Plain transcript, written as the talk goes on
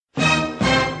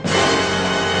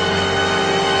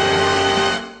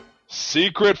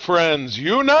Secret friends,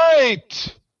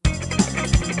 unite!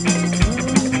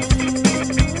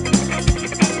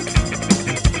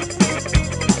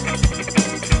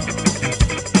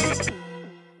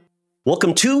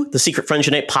 Welcome to the Secret Friends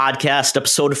Unite podcast,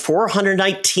 episode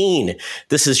 419.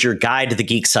 This is your guide to the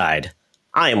geek side.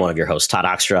 I am one of your hosts, Todd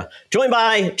Oxtra, joined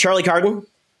by Charlie Carden.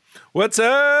 What's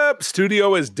up?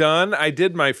 Studio is done. I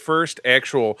did my first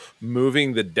actual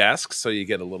moving the desk, so you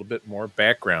get a little bit more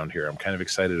background here. I'm kind of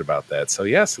excited about that. So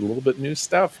yes, a little bit new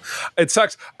stuff. It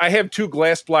sucks. I have two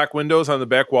glass block windows on the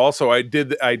back wall, so I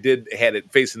did had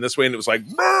it facing this way, and it was like,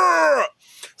 brrr!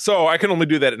 So I can only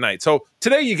do that at night. So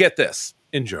today you get this.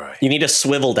 Enjoy. You need a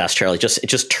swivel desk, Charlie. It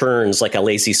just turns like a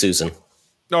lazy Susan.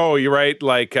 Oh, you're right.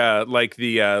 Like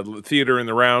the theater in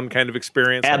the round kind of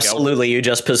experience. Absolutely. You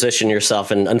just position yourself.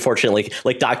 And unfortunately,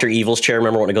 like Dr. Evil's chair,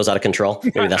 remember when it goes out of control?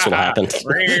 Maybe that's what happened.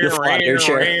 You fall out of your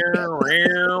chair.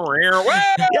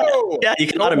 Yeah, you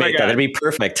can automate that. It'd be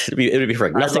perfect. It'd be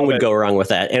perfect. Nothing would go wrong with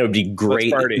that. And it would be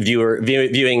great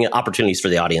viewing opportunities for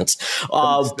the audience.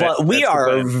 But we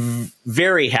are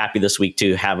very happy this week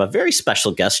to have a very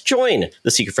special guest join the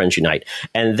Secret Friends Unite.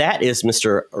 And that is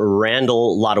Mr.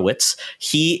 Randall Lodowitz.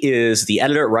 He is the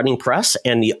editor at Running Press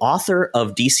and the author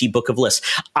of DC Book of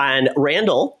Lists. And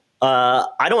Randall,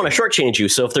 I don't want to shortchange you.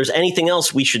 So if there's anything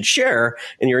else we should share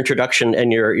in your introduction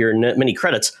and your many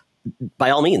credits, by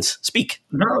all means, speak.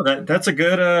 No, that's a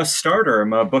good starter.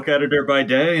 I'm a book editor by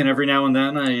day, and every now and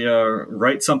then I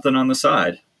write something on the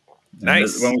side.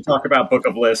 Nice. And when we talk about Book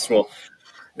of Lists, well,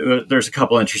 there's a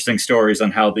couple interesting stories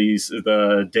on how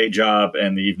the day job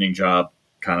and the evening job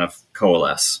kind of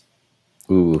coalesce.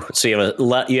 Ooh, so you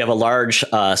have a large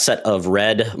set of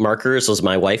red markers. As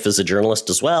my wife is a journalist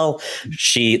as well.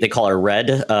 They call her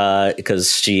Red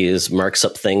because she marks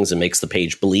up things and makes the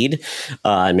page bleed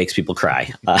and makes people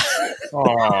cry.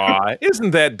 Aw,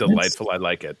 isn't that delightful? I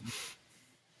like it.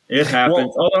 It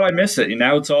happens. Although I miss it.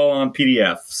 Now it's all on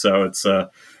PDF, so it's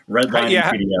red line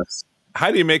PDFs.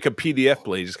 How do you make a PDF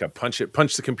bleed? You just got to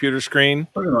punch the computer screen.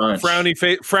 Pretty much.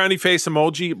 Frowny face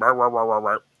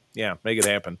emoji. Yeah, make it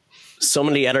happen. So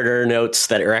many editor notes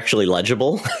that are actually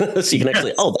legible. So you can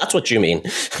actually, that's what you mean.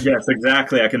 Yes,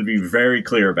 exactly. I can be very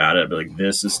clear about it. But like,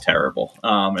 this is terrible.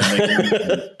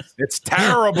 It's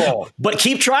terrible. But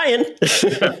keep trying.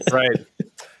 Right.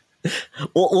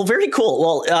 Well, very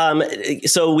cool. Well,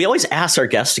 so we always ask our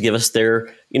guests to give us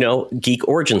their, geek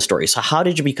origin story. So how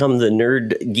did you become the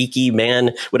nerd, geeky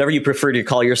man, whatever you prefer to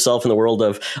call yourself in the world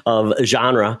of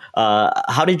genre?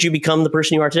 How did you become the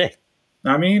person you are today?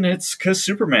 I mean, it's because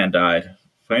Superman died.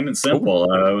 Plain and simple.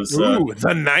 It was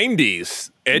the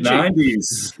 90s. Edgy.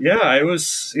 90s. Yeah, I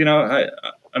was,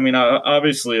 I mean,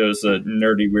 obviously I was a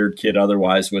nerdy, weird kid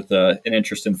otherwise with an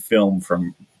interest in film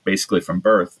from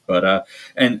birth. But,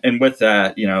 and with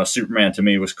that, Superman to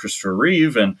me was Christopher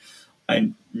Reeve. And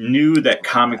I knew that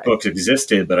comic books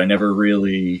existed, but I never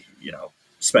really,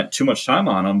 spent too much time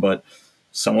on them. But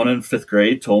someone in fifth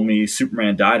grade told me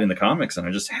Superman died in the comics, and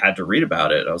I just had to read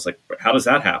about it. I was like, how does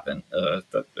that happen?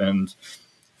 And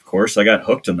of course, I got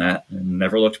hooked on that and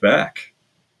never looked back.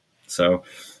 So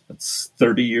it's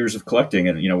 30 years of collecting.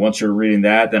 And, once you're reading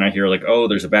that, then I hear like,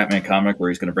 there's a Batman comic where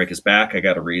he's going to break his back. I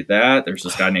got to read that. There's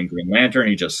this guy named Green Lantern.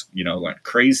 He just, went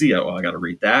crazy. I got to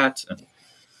read that.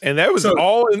 And that was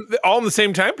all in the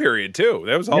same time period, too.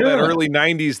 That was all that early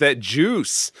 90s, that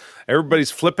juice. Everybody's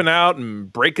flipping out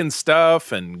and breaking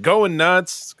stuff and going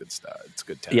nuts. It's good stuff. It's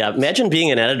good time. Yeah, imagine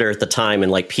being an editor at the time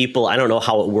and like people, I don't know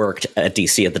how it worked at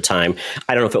DC at the time.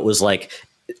 I don't know if it was like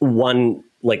one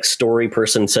like story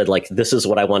person said like, this is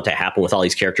what I want to happen with all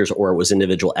these characters, or it was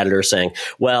individual editors saying,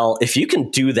 well, if you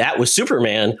can do that with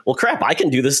Superman, well, crap, I can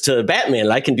do this to Batman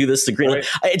and I can do this to Green Lantern.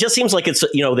 It just seems like it's,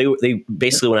 they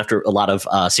basically went after a lot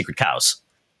of secret cows.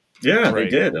 Yeah, They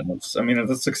did. And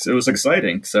it was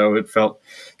exciting. So it felt,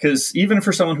 because even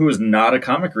for someone who was not a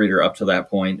comic reader up to that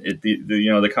point,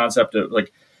 the concept of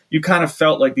like, you kind of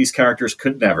felt like these characters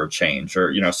could never change,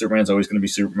 or, Superman's always going to be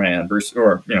Superman,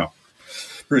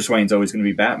 Bruce Wayne's always going to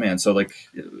be Batman. So like,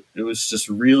 it was just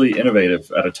really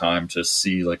innovative at a time to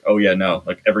see like,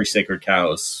 like every sacred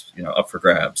cow is, up for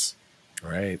grabs.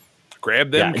 Right. Grab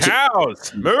them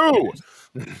cows. Moo.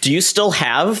 Do you still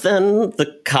have then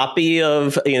the copy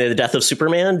of The Death of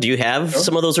Superman? Do you have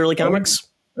some of those early comics?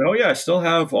 Oh yeah, I still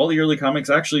have all the early comics.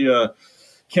 Actually,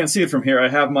 can't see it from here. I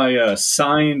have my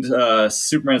signed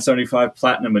Superman 75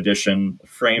 Platinum Edition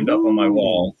framed up on my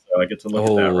wall, so I get to look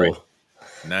at that right.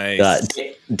 Nice.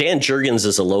 Dan Jurgens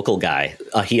is a local guy.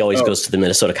 He always goes to the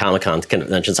Minnesota Comic-Con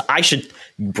conventions. I should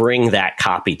bring that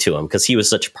copy to him because he was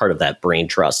such a part of that brain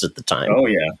trust at the time. Oh,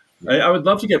 yeah. I would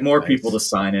love to get more people to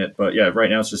sign it, but yeah, right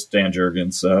now it's just Dan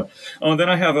Jurgens. And then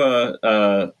I have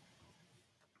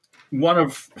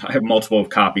I have multiple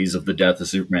copies of The Death of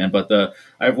Superman, but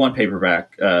I have one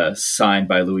paperback signed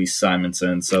by Louise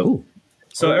Simonson. So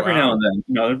every now and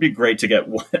then, it'd be great to get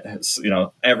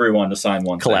everyone to sign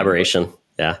one collaboration.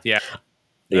 Yeah.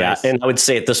 Nice. And I would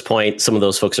say at this point, some of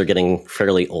those folks are getting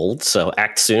fairly old. So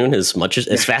act soon as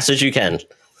fast as you can.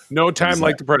 No time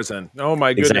like the present. Oh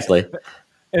my goodness. Exactly.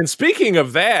 And speaking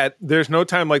of that, there's no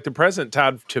time like the present,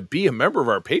 Todd, to be a member of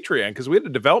our Patreon, because we had a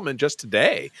development just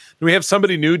today. Do we have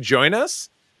somebody new join us?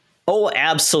 Oh,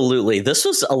 absolutely. This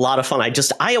was a lot of fun.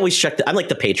 I always check. I'm like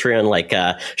the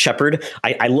Patreon, shepherd.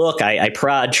 I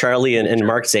prod Charlie and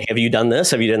Mark, say, have you done this?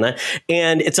 Have you done that?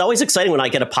 And it's always exciting when I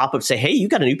get a pop-up say, hey, you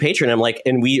got a new patron. I'm like,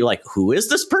 and we like, who is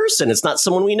this person? It's not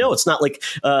someone we know. It's not like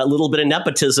a little bit of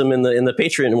nepotism in the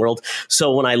Patreon world.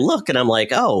 So when I look and I'm like,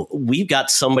 oh, we've got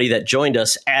somebody that joined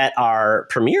us at our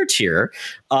premier tier.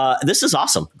 This is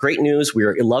awesome. Great news.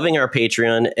 We're loving our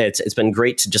Patreon. It's been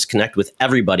great to just connect with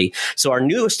everybody. So our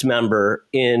newest member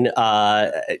in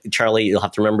Charlie, you'll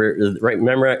have to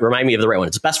remind me of the right one.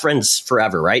 It's Best Friends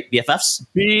Forever, right? BFFs?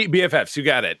 BFFs, you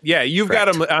got it. Yeah, you've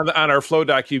Correct. Got them on our Flow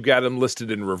doc. You've got them listed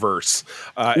in reverse.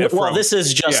 This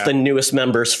is just the newest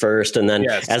members first, and then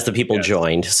as the people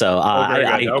joined. So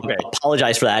I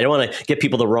apologize for that. I don't want to get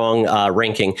people the wrong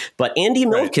ranking. But Andy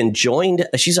Milken joined.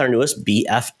 She's our newest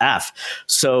BFF.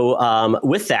 So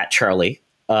with that, Charlie,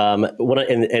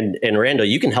 and Randall,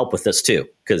 you can help with this too,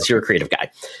 because you're a creative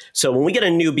guy. So when we get a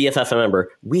new BFF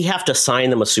member, we have to assign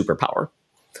them a superpower.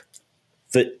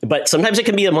 But sometimes it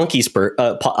can be a monkey's purse,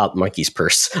 a monkey's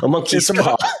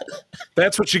paw.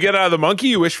 That's what you get out of the monkey?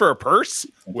 You wish for a purse?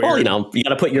 Weird. Well, you got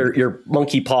to put your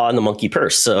monkey paw in the monkey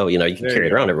purse, so you can carry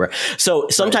it around everywhere. So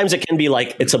sometimes it can be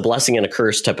like it's a blessing and a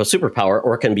curse type of superpower,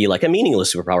 or it can be like a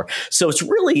meaningless superpower. So it's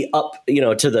really up,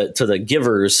 to the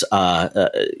givers,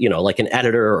 like an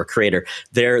editor or a creator,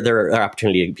 their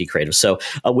opportunity to be creative. So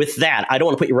with that, I don't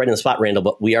want to put you right in the spot, Randall,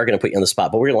 but we are going to put you on the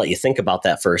spot. But we're going to let you think about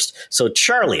that first. So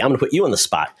Charlie, I'm going to put you on the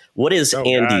spot. What is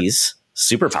Andy's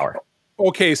superpower?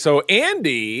 Okay, so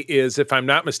Andy is, if I'm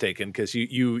not mistaken, because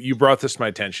you brought this to my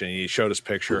attention, and you showed us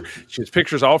picture. She has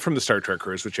pictures all from the Star Trek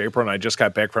cruise, which April and I just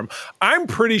got back from. I'm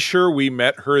pretty sure we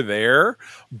met her there,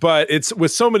 but it's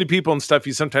with so many people and stuff,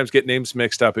 you sometimes get names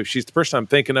mixed up. If she's the person I'm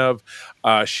thinking of,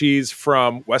 she's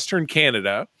from Western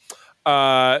Canada.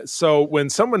 So when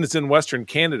someone is in Western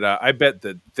Canada, I bet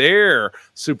that their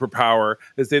superpower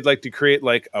is they'd like to create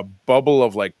like a bubble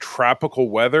of like tropical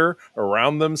weather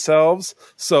around themselves,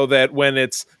 so that when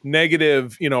it's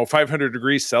negative, 500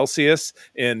 degrees Celsius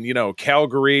in,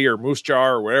 Calgary or Moose Jaw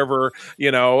or wherever,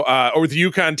 or the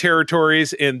Yukon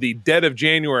territories in the dead of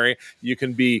January, you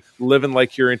can be living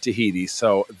like you're in Tahiti.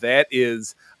 So that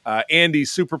is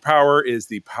Andy's superpower, is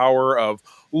the power of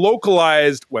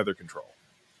localized weather control.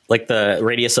 Like the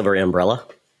radius of her umbrella?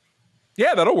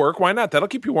 Yeah, that'll work. Why not? That'll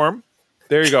keep you warm.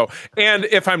 There you go. And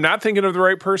if I'm not thinking of the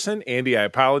right person, Andy, I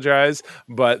apologize,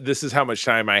 but this is how much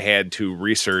time I had to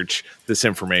research this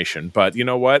information. But you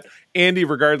know what? Andy,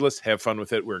 regardless, have fun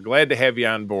with it. We're glad to have you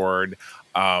on board.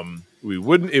 It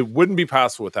wouldn't be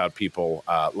possible without people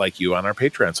like you on our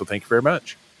Patreon. So thank you very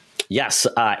much. Yes,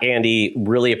 Andy,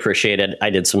 really appreciate it. I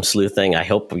did some sleuthing. I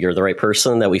hope you're the right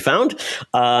person that we found.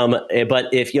 But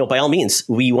if, by all means,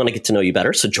 we want to get to know you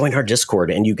better. So join our Discord,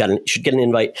 and you should get an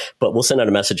invite, but we'll send out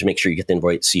a message to make sure you get the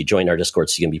invite. So you join our Discord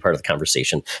so you can be part of the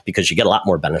conversation, because you get a lot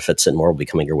more benefits and more will be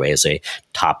coming your way as a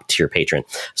top tier patron.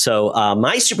 So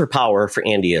my superpower for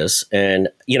Andy is, and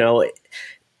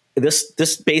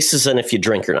this bases on if you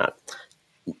drink or not.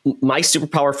 My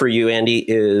superpower for you, Andy,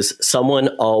 is someone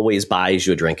always buys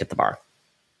you a drink at the bar.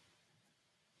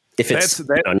 If it's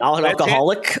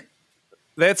non-alcoholic,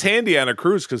 that's handy on a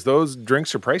cruise, because those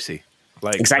drinks are pricey.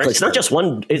 Exactly. It's not just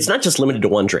one. It's not just limited to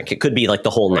one drink. It could be like the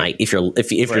whole night if your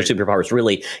superpower is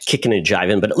really kicking and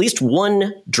jiving. But at least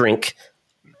one drink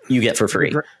you get for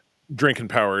free. Drinking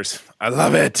powers. I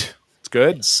love it. It's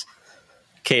good.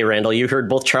 Okay, Randall, you heard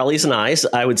both Charlie's and I's.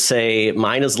 I would say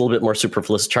mine is a little bit more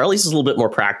superfluous. Charlie's is a little bit more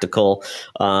practical.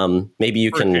 Maybe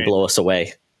you can blow us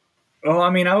away. Well, I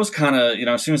mean, I was kind of,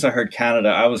 as soon as I heard Canada,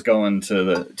 I was going to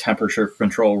the temperature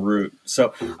control route.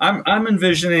 So I'm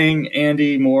envisioning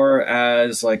Andy more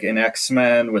as like an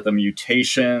X-Men with a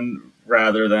mutation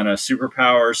rather than a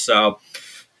superpower. So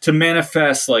to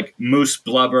manifest like moose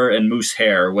blubber and moose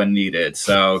hair when needed.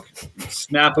 So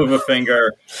snap of a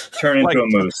finger, turn into a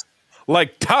moose.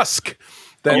 Like Tusk,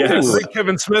 that great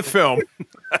Kevin Smith film.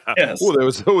 Yes.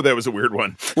 that was a weird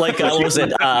one. Like what was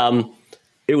it?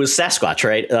 It was Sasquatch,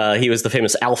 right? He was the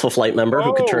famous Alpha Flight member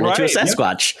who could turn into a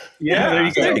Sasquatch.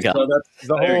 Yeah, there you go. So that's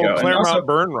the whole Claremont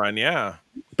Burn run,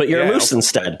 But you're a moose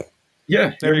instead.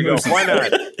 Yeah, there you go. Why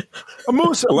not? A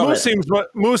moose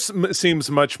seems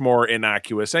much more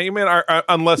innocuous. I mean,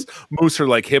 unless moose are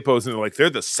like hippos and they're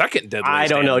the second deadliest. I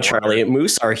don't know, Charlie.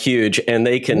 Moose are huge and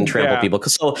they can trample people.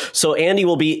 So Andy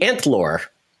will be Antlore.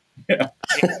 Yeah.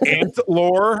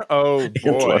 Antlore? Oh boy.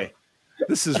 Antlore.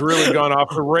 This has really gone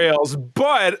off the rails.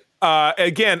 But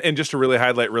again, and just to really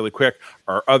highlight really quick,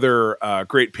 our other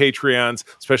great Patreons,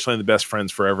 especially in the Best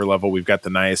Friends Forever level, we've got the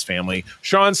Nias family,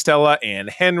 Sean, Stella, and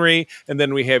Henry. And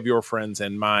then we have your friends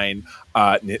and mine,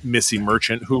 Missy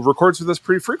Merchant, who records with us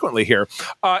pretty frequently here.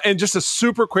 And just a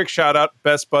super quick shout out,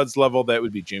 Best Buds level, that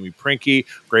would be Jamie Prinky,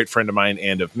 great friend of mine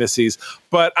and of Missy's.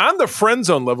 But on the Friend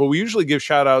Zone level, we usually give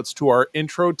shout outs to our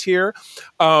intro tier.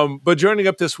 But joining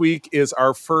up this week is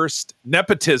our first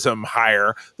nepotism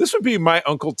hire. This would be my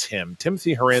Uncle Tim,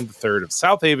 Timothy Horan III of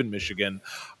South Haven, Michigan.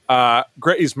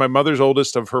 He's my mother's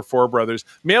oldest of her 4 brothers.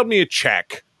 Mailed me a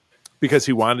check because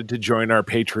he wanted to join our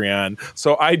Patreon.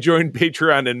 So I joined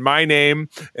Patreon in my name,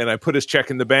 and I put his check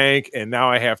in the bank, and now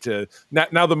I have to...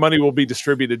 Now the money will be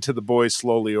distributed to the boys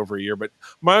slowly over a year. But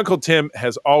my Uncle Tim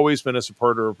has always been a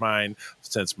supporter of mine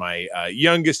since my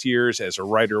youngest years as a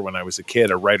writer when I was a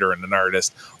kid, a writer and an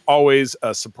artist, always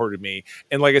supported me.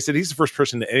 And like I said, he's the first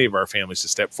person in any of our families to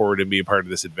step forward and be a part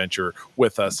of this adventure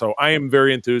with us. So I am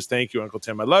very enthused. Thank you, Uncle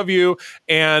Tim. I love you.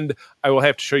 And I will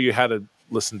have to show you how to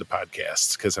listen to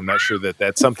podcasts because I'm not sure that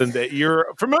that's something that you're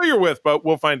familiar with, but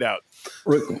we'll find out.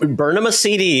 Burn him a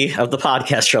CD of the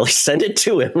podcast, Charlie. Send it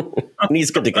to him, and he's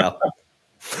good to go.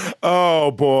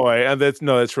 Oh boy, and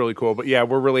that's really cool. But yeah,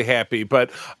 we're really happy.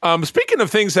 But speaking of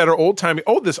things that are old timey,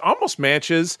 this almost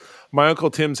matches my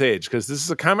Uncle Tim's age because this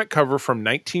is a comic cover from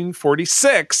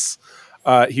 1946.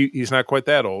 He's not quite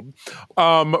that old.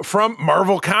 From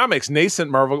Marvel Comics, nascent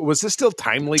Marvel. Was this still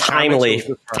Timely Comics?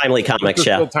 Timely Comics,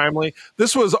 yeah. Still Timely.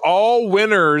 This was All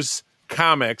Winners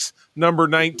Comics, number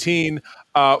 19,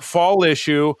 fall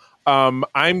issue.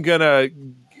 I'm going to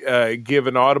give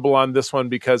an audible on this one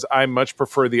because I much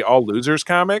prefer the All Losers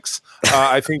comics.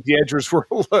 I think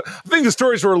the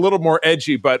stories were a little more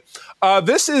edgy, but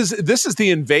this is the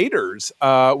Invaders,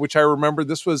 which I remember.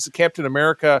 This was Captain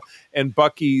America and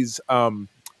Bucky's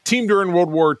team during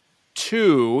World War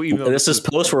II. Even though this is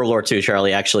post World War II,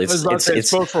 Charlie. Actually,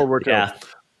 it's post World War II. Yeah.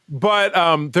 But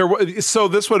so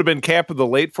this would have been Cap of the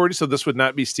late 40s. So this would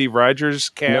not be Steve Rogers'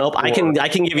 Cap. Nope. I can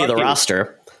give you the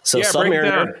roster. So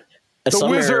Submariner. The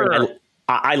Wizard.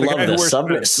 I love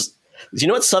this. Do you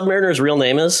know what Submariner's real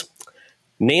name is?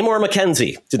 Namor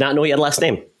Mackenzie. Did not know he had a last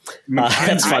name.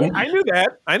 That's fun. I knew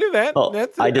that. Oh,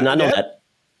 I did not know that.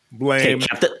 Blame.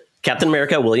 Okay, Captain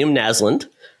America, William Naslund.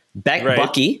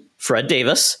 Bucky, Fred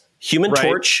Davis. Human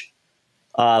Torch,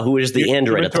 who is the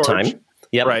android at the time.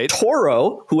 Yep. Right.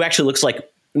 Toro, who actually looks like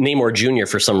Namor Jr.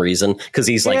 for some reason because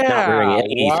he's not wearing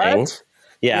anything. What?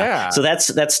 Yeah. So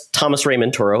that's Thomas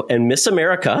Raymond Toro and Miss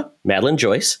America, Madeline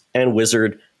Joyce, and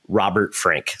Wizard Robert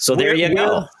Frank. So there you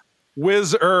go.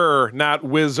 Not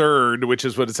Wizard, which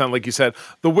is what it sounded like you said.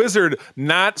 The Wizard,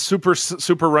 not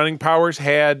super running powers,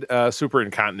 had super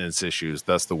incontinence issues.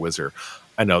 Thus the Wizard.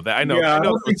 I know that. I know. Yeah, I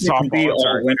don't think you can be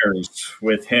all winners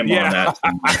with him on that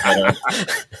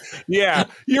team. Yeah,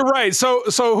 you're right. So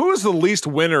who is the least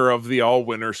winner of the all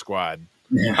winner squad?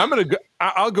 Yeah.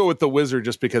 I'll go with the Wizard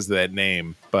just because of that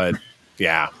name. But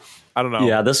yeah, I don't know.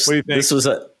 Yeah, this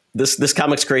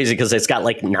comic's crazy because it's got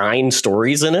 9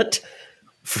 stories in it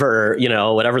for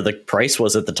whatever the price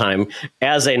was at the time.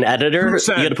 As an editor,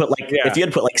 you had to put if you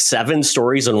had to put 7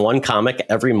 stories in one comic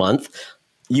every month,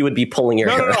 you would be pulling your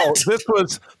hair out.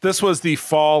 This was the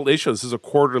fall issue. This is a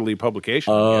quarterly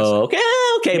publication. Oh,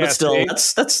 okay, but still,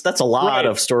 that's a lot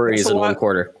of stories in one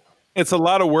quarter. It's a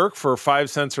lot of work for 5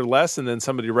 cents or less, and then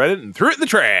somebody read it and threw it in the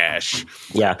trash.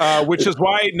 Yeah, which is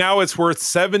why now it's worth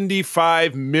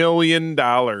 $75 million.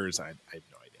 I have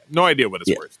no idea what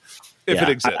it's worth. If it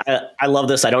exists. I love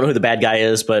this. I don't know who the bad guy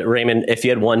is, but Raymond, if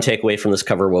you had one takeaway from this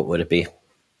cover, what would it be?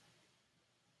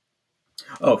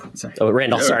 Oh, sorry. Oh,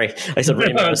 Randall, sorry. I said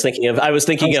Raymond. I was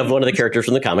thinking of one of the characters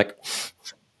from the comic.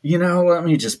 Let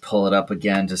me just pull it up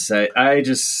again to say I'm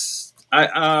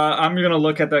going to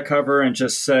look at that cover and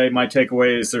just say my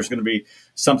takeaway is there's going to be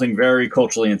something very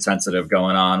culturally insensitive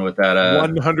going on with that.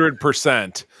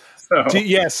 100%.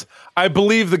 Yes, I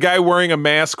believe the guy wearing a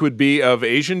mask would be of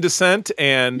Asian descent,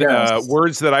 and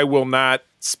words that I will not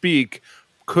speak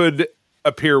could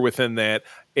appear within that.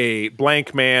 A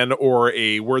blank man or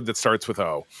a word that starts with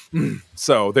O.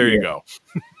 So there you go.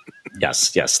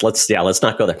 Yes. Let's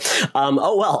not go there.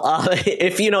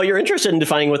 If you're interested in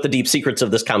defining what the deep secrets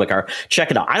of this comic are,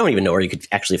 check it out. I don't even know where you could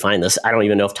actually find this. I don't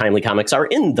even know if Timely Comics are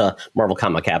in the Marvel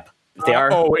Comic app. If they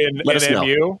are, let us know.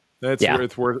 MU?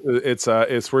 It's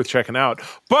worth checking out.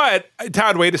 But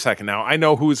Todd, wait a second now. I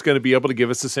know who's going to be able to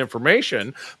give us this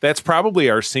information. That's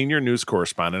probably our senior news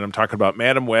correspondent. I'm talking about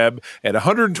Madam Webb. At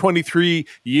 123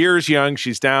 years young,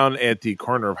 she's down at the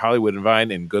corner of Hollywood and Vine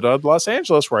in good old Los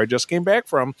Angeles, where I just came back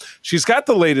from. She's got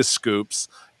the latest scoops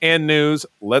and news.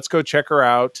 Let's go check her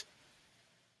out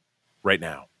right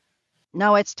now.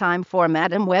 Now it's time for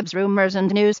Madam Webb's rumors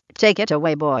and news. Take it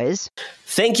away, boys.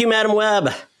 Thank you, Madam Webb.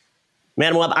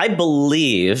 Madam Webb, I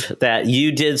believe that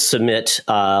you did submit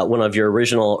one of your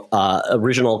original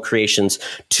creations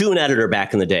to an editor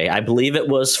back in the day. I believe it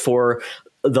was for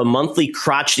the monthly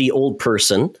crotchety old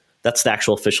person. That's the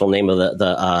actual official name of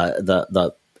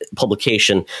the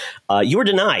publication. You were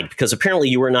denied because apparently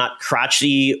you were not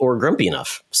crotchety or grumpy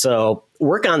enough. So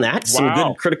work on that. Some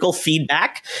good critical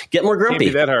feedback. Get more grumpy.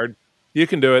 Can't be that hard. You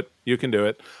can do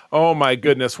it. Oh, my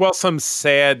goodness. Well, some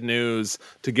sad news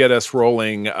to get us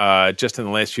rolling. Just in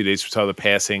the last few days, we saw the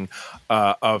passing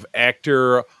of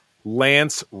actor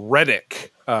Lance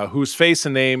Reddick, whose face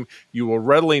and name you will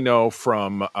readily know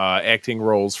from acting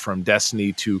roles from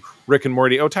Destiny to Rick and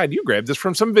Morty. Oh, Todd, you grabbed this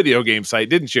from some video game site,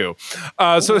 didn't you?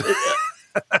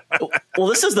 Well,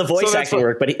 this is the voice acting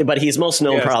work, but he's most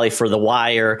known probably for The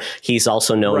Wire. He's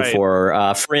also known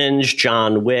for Fringe,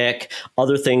 John Wick,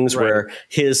 other things where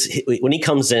when he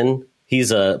comes in,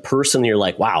 he's a person you're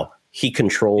like, wow, he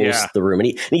controls the room.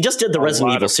 And he just did the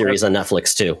Resident Evil series on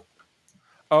Netflix too.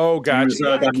 Oh,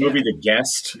 gotcha. That movie, The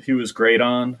Guest, he was great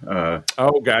on.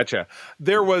 Gotcha.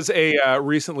 There was a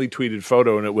recently tweeted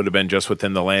photo, and it would have been just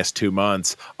within the last 2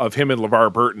 months, of him and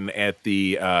LeVar Burton at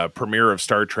the premiere of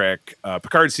Star Trek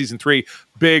Picard Season 3,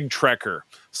 Big Trekker.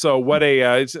 So what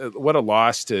a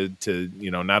loss to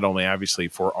not only obviously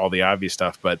for all the obvious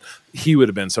stuff, but he would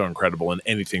have been so incredible in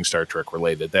anything Star Trek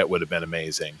related. That would have been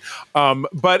amazing.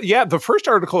 But yeah, the first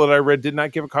article that I read did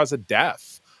not give a cause of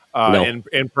death. No.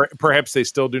 And perhaps they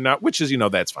still do not, which is,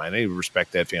 that's fine. They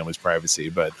respect that family's privacy.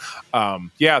 But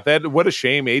what a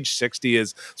shame. Age 60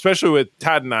 is, especially with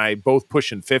Todd and I both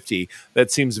pushing 50, that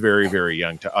seems very, very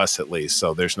young to us at least.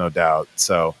 So there's no doubt.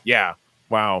 So yeah,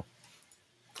 wow.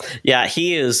 Yeah,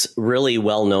 he is really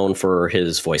well known for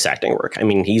his voice acting work. I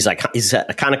mean, he's an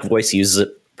iconic voice. He uses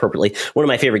it appropriately. One of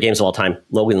my favorite games of all time,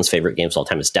 Logan's favorite games of all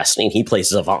time, is Destiny. He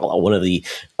plays Zavala, one of the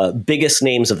biggest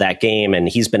names of that game, and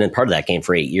he's been in part of that game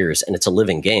for 8 years, and it's a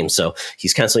living game. So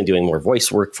he's constantly doing more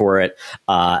voice work for it.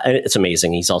 And it's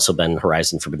amazing. He's also been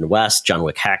Horizon Forbidden West, John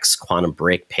Wick Hex, Quantum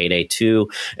Break, Payday 2,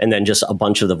 and then just a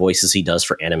bunch of the voices he does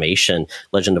for animation,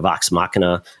 Legend of Vox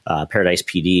Machina, Paradise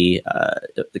PD,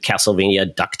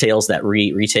 Castlevania, DuckTales, that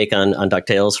retake on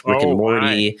DuckTales, Rick and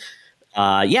Morty.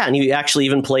 And he actually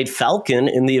even played Falcon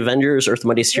in the Avengers Earth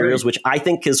Mightiest Heroes, which I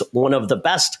think is one of the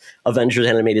best Avengers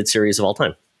animated series of all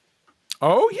time.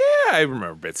 Oh, yeah. I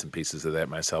remember bits and pieces of that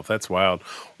myself. That's wild.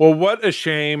 Well, what a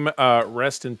shame.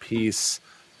 Rest in peace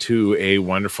to a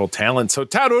wonderful talent. So,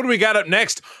 Todd, what do we got up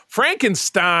next?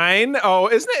 Frankenstein. Oh,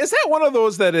 is that one of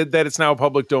those that it's now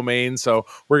public domain? So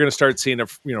we're going to start seeing a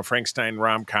Frankenstein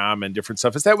rom-com and different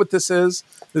stuff. Is that what this is?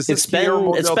 Is this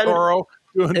Guillermo del Toro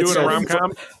doing a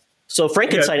rom-com? So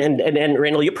Frankenstein, and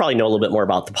Randall, you probably know a little bit more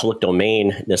about the public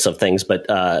domain-ness of things, but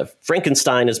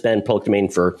Frankenstein has been public domain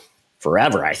for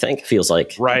forever, I think, feels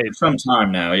like. Right, some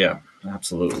time now, yeah,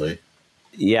 absolutely.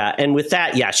 Yeah, and with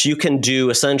that, yes, you can do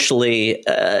essentially,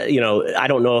 I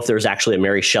don't know if there's actually a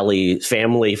Mary Shelley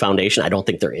family foundation. I don't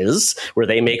think there is, where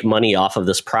they make money off of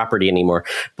this property anymore.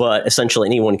 But essentially,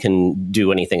 anyone can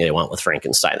do anything they want with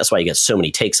Frankenstein. That's why you get so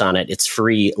many takes on it. It's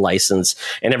free license,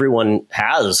 and everyone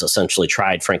has essentially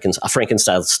tried a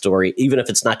Frankenstein story, even if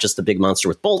it's not just the big monster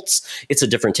with bolts. It's a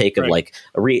different take of like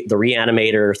the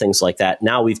Reanimator, things like that.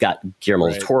 Now we've got Guillermo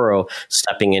del Toro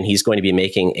stepping in. He's going to be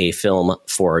making a film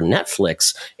for Netflix.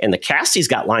 And the cast he's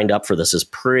got lined up for this is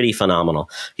pretty phenomenal.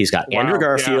 He's got Andrew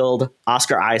Garfield,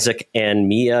 Oscar Isaac, and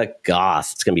Mia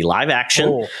Goth. It's going to be live action.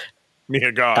 Oh,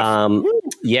 Mia Goth.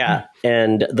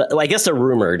 And I guess they're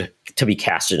rumored to be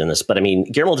casted in this. But I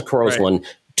mean, Guillermo del Toro's won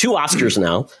 2 Oscars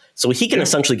now, so he can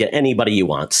essentially get anybody he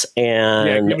wants.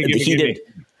 And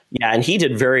he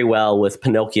did very well with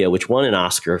Pinocchio, which won an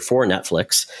Oscar for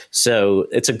Netflix. So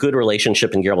it's a good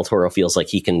relationship, and Guillermo del Toro feels like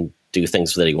he can do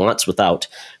things that he wants with a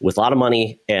lot of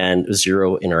money and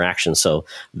zero interaction. So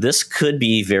this could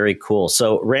be very cool.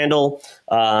 So Randall,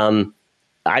 I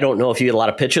don't know if you get a lot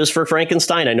of pitches for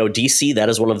Frankenstein. I know DC, that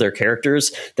is one of their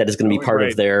characters that is going to be part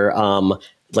of their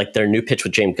like their new pitch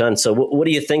with James Gunn. So what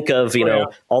do you think of,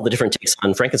 all the different takes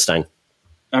on Frankenstein?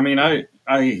 I mean,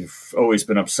 I've always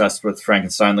been obsessed with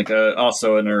Frankenstein. Like,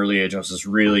 also in an early age, I was just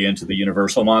really into the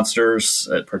Universal monsters,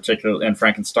 particularly, and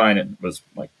Frankenstein. It was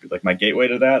like my gateway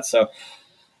to that. So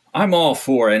I'm all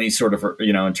for any sort of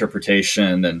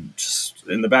interpretation. And just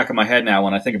in the back of my head now,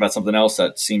 when I think about something else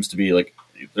that seems to be like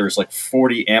there's like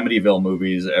 40 Amityville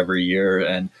movies every year,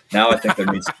 and now I think there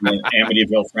needs to be an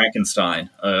Amityville Frankenstein.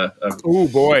 Oh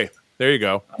boy, there you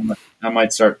go. I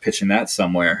might start pitching that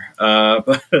somewhere.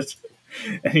 But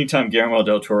anytime Guillermo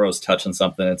del Toro's touching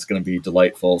something, it's going to be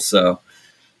delightful. So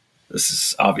this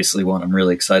is obviously one I'm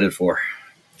really excited for.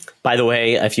 By the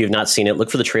way, if you've not seen it,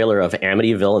 look for the trailer of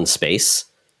Amityville in Space.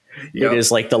 Yep. It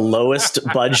is like the lowest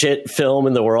budget film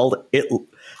in the world.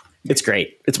 It's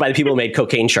great. It's by the people who made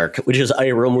Cocaine Shark, which is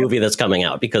a real movie that's coming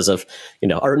out because of,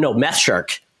 Meth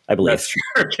Shark, I believe. Meth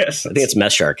Shark, yes. I think it's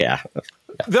Meth Shark, yeah.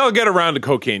 They'll get around to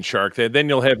Cocaine Shark. Then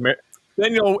you'll have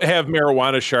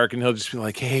Marijuana Shark, and he'll just be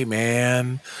like, "Hey,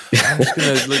 man, I'm just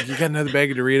gonna you got another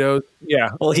bag of Doritos?" Yeah.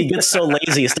 Well, he gets so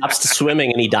lazy, he stops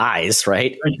swimming, and he dies.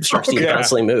 Right? Sharks need to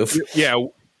constantly move. Yeah.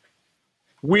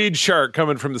 Weed Shark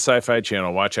coming from the Sci-Fi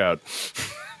Channel. Watch out.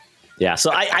 Yeah.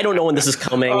 So I don't know when this is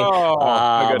coming,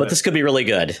 but this could be really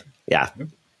good. Yeah.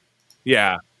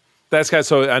 Yeah. That's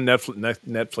got on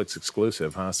Netflix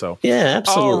exclusive, huh? So yeah,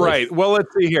 absolutely. All right. Well,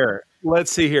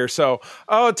 let's see here. So,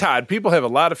 Todd, people have a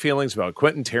lot of feelings about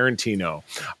Quentin Tarantino,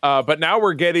 but now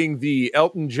we're getting the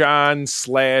Elton John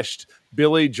 /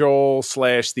 Billy Joel /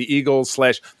 the Eagles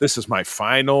 / this is my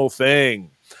final thing.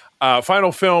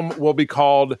 Final film will be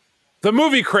called The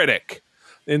Movie Critic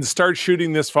and start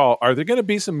shooting this fall. Are there going to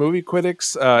be some movie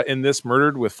critics in this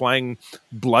murdered with flying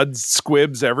blood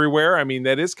squibs everywhere? I mean,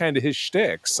 that is kind of his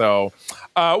shtick. So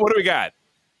what do we got?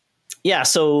 Yeah,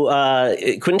 so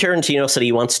Quentin Tarantino said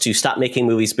he wants to stop making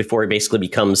movies before he basically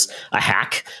becomes a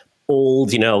hack.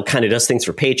 Old, kind of does things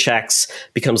for paychecks,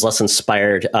 becomes less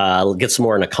inspired, gets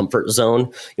more in a comfort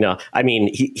zone. I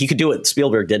mean, he could do what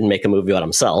Spielberg did and make a movie about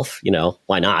himself.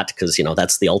 Why not? Because,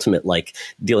 that's the ultimate, like,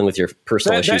 dealing with your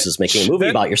personal issues is making a movie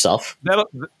about yourself.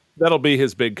 That'll be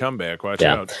his big comeback. Watch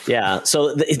out. Yeah.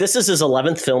 So this is his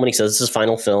 11th film, and he says this is his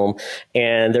final film.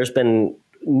 And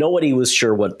nobody was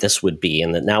sure what this would be,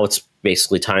 and that now it's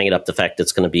basically tying it up the fact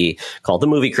it's going to be called The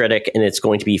Movie Critic, and it's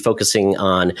going to be focusing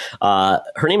on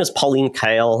her name is Pauline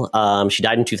Kael. She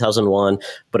died in 2001,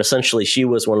 but essentially she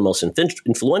was one of the most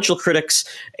influential critics,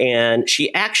 and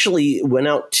she actually went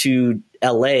out to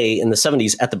LA in the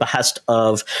 70s at the behest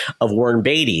of Warren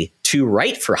Beatty to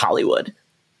write for Hollywood.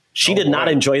 She did not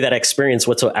enjoy that experience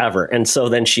whatsoever. And so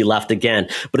then she left again.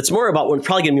 But it's more about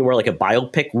probably going to be more like a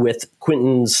biopic with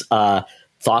Quentin's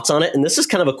thoughts on it. And this is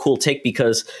kind of a cool take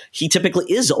because he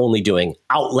typically is only doing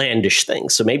outlandish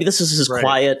things. So maybe this is his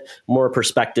quiet, more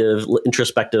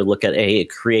introspective look at a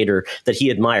creator that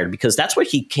he admired, because that's where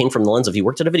he came from, the lens of he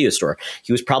worked at a video store.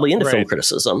 He was probably into film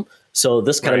criticism. So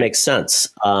this kind of makes sense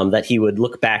that he would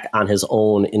look back on his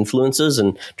own influences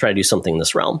and try to do something in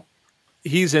this realm.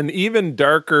 He's an even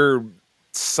darker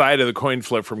side of the coin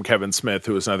flip from Kevin Smith,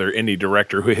 who was another indie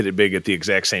director who hit it big at the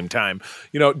exact same time.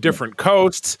 Different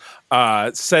coasts,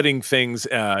 setting things,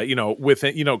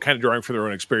 within, kind of drawing from their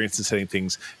own experience and setting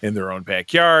things in their own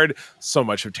backyard. So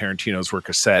much of Tarantino's work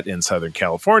is set in Southern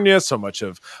California. So much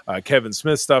of Kevin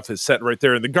Smith's stuff is set right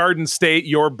there in the Garden State,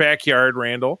 your backyard,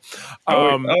 Randall.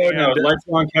 No,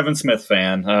 lifelong Kevin Smith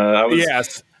fan.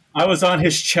 I was on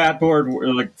his chat board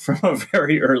from a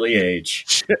very early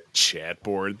age. Chat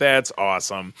board. That's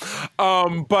awesome.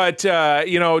 But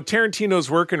Tarantino's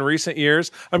work in recent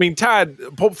years, I mean, Todd,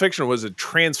 Pulp Fiction was a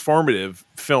transformative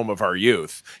film of our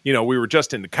youth. We were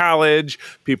just into college.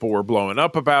 People were blowing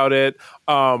up about it.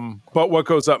 But what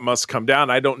goes up must come down.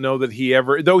 I don't know that he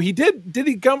ever, though he did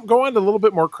he go on to a little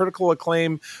bit more critical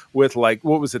acclaim with what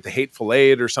was it, The Hateful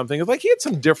Eight or something? He had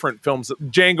some different films,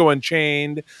 Django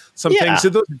Unchained, some things.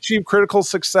 Did those achieve critical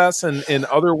success in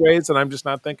other ways that I'm just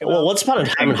not thinking of? Well, Once Upon a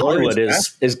Time in Hollywood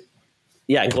is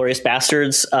Inglourious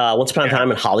Bastards, Once Upon a Time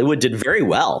in Hollywood did very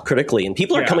well critically, and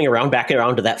people are coming back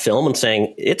around to that film and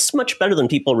saying it's much better than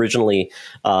people originally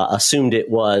assumed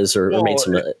it was, or made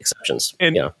some exceptions.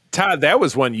 And Todd, that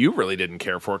was one you really didn't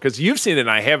care for, because you've seen it, and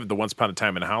I have the Once Upon a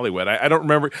Time in Hollywood. I don't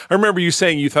remember. I remember you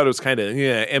saying you thought it was kind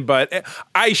of but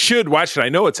I should watch it. I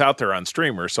know it's out there on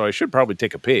streamer, so I should probably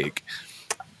take a peek.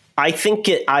 I think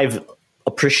I've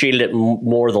appreciated it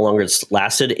more the longer it's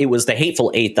lasted. It was The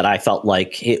Hateful Eight that I felt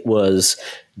like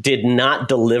did not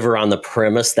deliver on the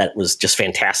premise that was just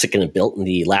fantastic and built in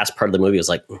the last part of the movie. It was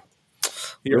like,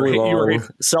 really long.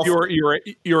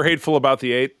 You're hateful about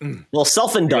the 8. Well,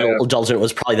 self-indulgent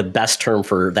was probably the best term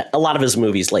for that. A lot of his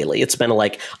movies lately, it's been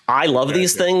like, I love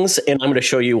these things, and I'm going to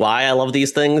show you why I love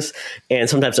these things. And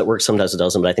sometimes it works, sometimes it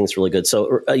doesn't. But I think it's really good.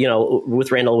 So,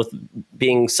 with Randall, with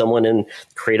being someone in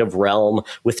creative realm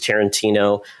with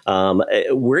Tarantino,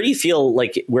 where do you feel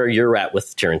like where you're at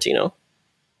with Tarantino?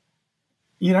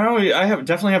 I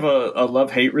definitely have a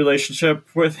love-hate relationship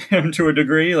with him to a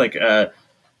degree. Like,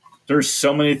 there's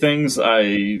so many things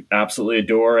I absolutely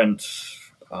adore, it's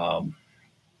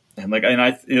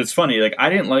funny. Like, I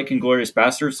didn't like Inglourious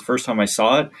Basterds the first time I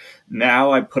saw it.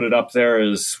 Now I put it up there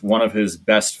as one of his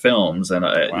best films, and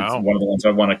it's one of the ones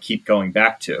I want to keep going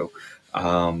back to.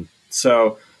 But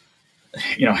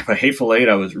Hateful Eight,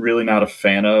 I was really not a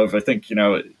fan of. I think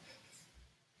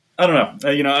I don't know.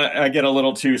 I get a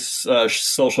little too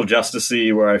social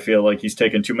justice-y, where I feel like he's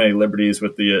taken too many liberties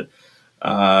with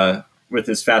with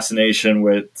his fascination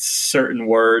with certain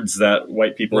words that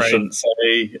white people shouldn't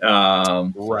say.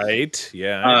 Right.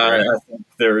 Yeah. I think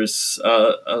there's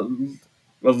a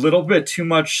little bit too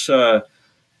much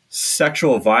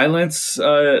sexual violence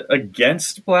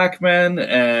against black men,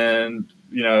 and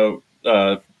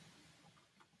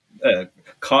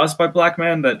caused by black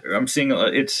men that I'm seeing.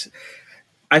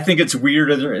 I think it's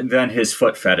weirder than his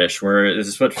foot fetish, where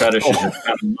his foot fetish is just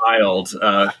kind of mild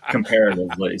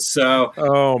comparatively. So,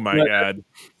 oh my god!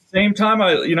 Same time,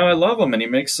 I love him, and he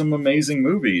makes some amazing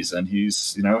movies, and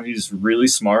he's really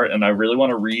smart, and I really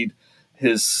want to read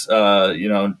his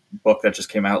book that just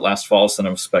came out last fall,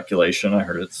 Cinema Speculation. I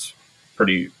heard it's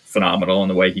pretty phenomenal in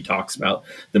the way he talks about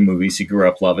the movies he grew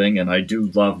up loving, and I do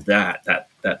love that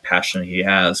passion he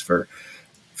has for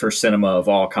cinema of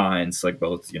all kinds, like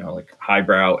both, like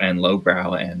highbrow and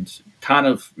lowbrow, and kind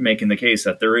of making the case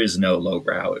that there is no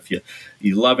lowbrow. If you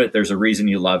love it, there's a reason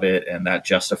you love it, and that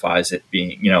justifies it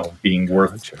being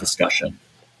worth discussion.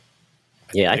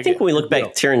 Yeah, I think when we look back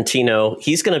at Tarantino,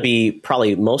 he's going to be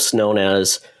probably most known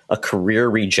as a career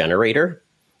regenerator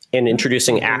and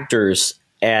introducing actors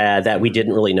that we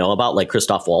didn't really know about, like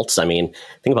Christoph Waltz. I mean,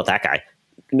 think about that guy.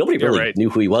 Nobody really knew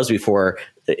who he was before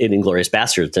in Inglourious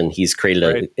Basterds, and he's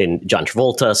created in John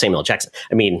Travolta, Samuel Jackson.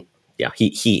 I mean, yeah,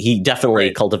 he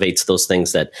definitely cultivates those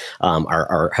things that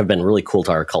have been really cool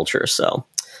to our culture. So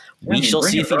we shall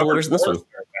see if he delivers in this one.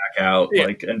 Back out,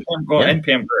 and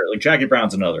Pam Grier, like Jackie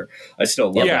Brown's another. I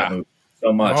still love that movie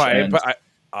so much.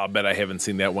 I'll bet I haven't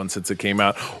seen that one since it came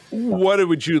out. What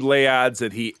would you lay odds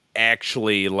that he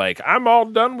actually, like, I'm all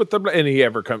done with them, and he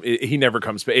never comes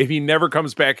back? If he never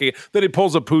comes back, then he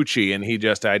pulls a Poochie and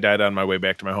I died on my way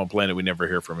back to my home planet. We never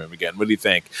hear from him again. What do you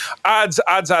think? Odds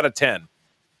out of 10.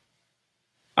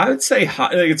 I would say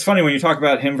it's funny when you talk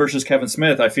about him versus Kevin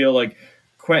Smith. I feel like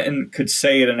Quentin could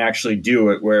say it and actually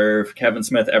do it, where if Kevin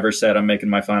Smith ever said, I'm making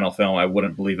my final film, I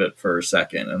wouldn't believe it for a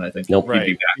second. And I think he'd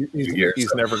be back in 2 years.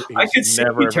 I could see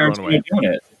Tarantino doing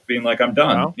it, being like, I'm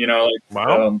done.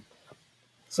 Wow.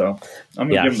 So I'm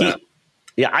going to give him that.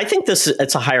 Yeah, I think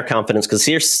it's a higher confidence, because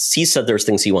he said there's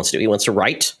things he wants to do. He wants to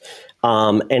write,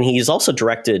 and he's also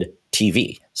directed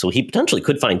TV. So he potentially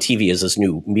could find TV as his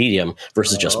new medium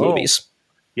versus just movies.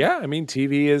 Yeah, I mean,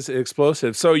 TV is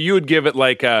explosive. So you would give it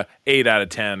like a 8 out of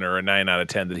 10 or a 9 out of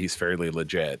 10 that he's fairly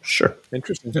legit. Sure.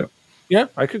 Interesting. Yeah,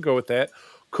 I could go with that.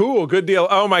 Cool. Good deal.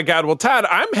 Oh, my God. Well, Todd,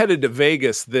 I'm headed to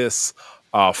Vegas this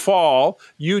fall.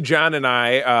 You, John, and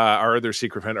I, our other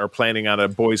secret friend, are planning on a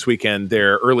boys' weekend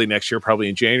there early next year, probably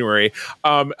in January.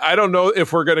 I don't know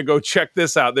if we're going to go check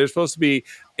this out. There's supposed to be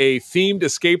a themed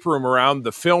escape room around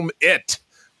the film It,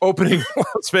 opening in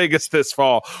Las Vegas this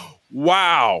fall.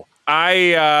 Wow.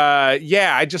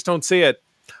 I just don't see it.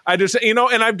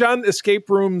 And I've done escape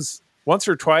rooms once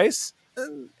or twice.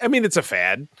 I mean, it's a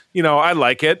fad. I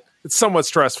like it. It's somewhat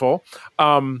stressful.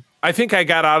 I think I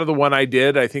got out of the one I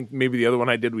did. I think maybe the other one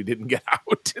I did, we didn't get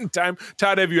out in time.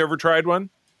 Todd, have you ever tried one?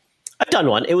 I've done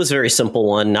one. It was a very simple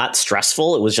one, not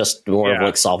stressful. It was just more of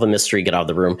like solve a mystery, get out of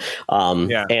the room.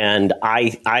 And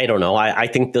I don't know. I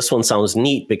think this one sounds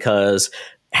neat, because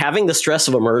having the stress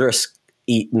of a murderous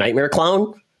nightmare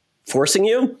clown forcing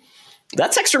you,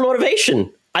 that's extra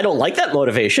motivation. I don't like that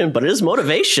motivation, but it is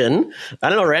motivation. I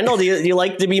don't know, Randall, do you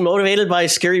like to be motivated by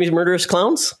scary murderous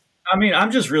clowns? I mean,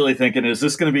 I'm just really thinking, is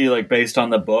this going to be like based on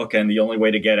the book, and the only way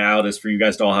to get out is for you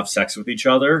guys to all have sex with each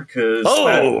other?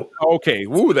 Okay.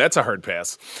 Ooh, that's a hard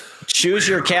pass. Choose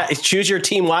your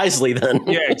team wisely, then.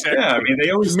 Yeah, exactly. Yeah, I mean,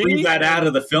 they always leave that out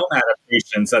of the film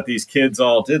adaptations, that these kids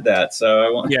all did that. So I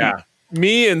want. Yeah.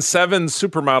 Me and 7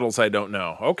 supermodels I don't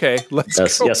know. Okay, let's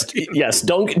go. Yes.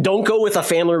 Don't go with a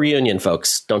family reunion,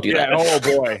 folks. Don't do that. Oh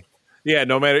boy. Yeah,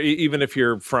 no matter, even if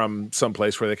you're from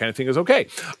someplace where that kind of thing is okay.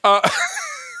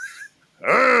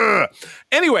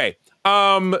 Anyway,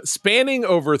 spanning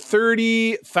over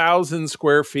 30,000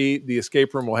 square feet, the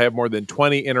escape room will have more than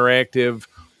 20 interactive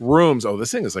rooms. Oh,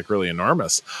 this thing is like really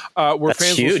enormous.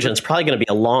 That's huge, and it's probably going to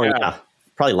be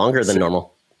probably longer than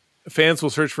normal. Fans will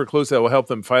search for clues that will help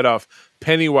them fight off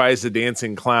Pennywise the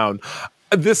dancing clown.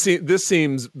 This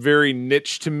seems very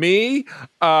niche to me,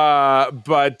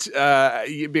 but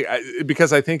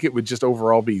because I think it would just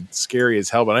overall be scary as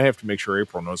hell. But I have to make sure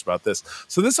April knows about this.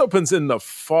 So this opens in the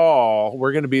fall.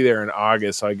 We're going to be there in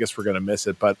August, so I guess we're going to miss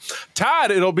it. But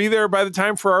Todd, it'll be there by the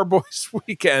time for our boys'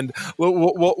 weekend.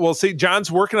 We'll see.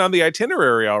 John's working on the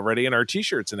itinerary already and our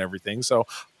T-shirts and everything. So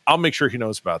I'll make sure he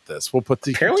knows about this. We'll put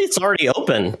apparently it's already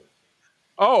open.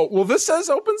 Oh, well, this says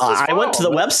opens this fall. I went to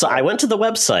the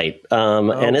website.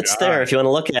 And it's there if you want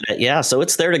to look at it. Yeah, so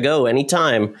it's there to go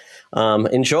anytime.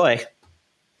 Enjoy.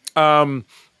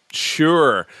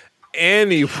 Sure.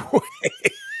 Anyway.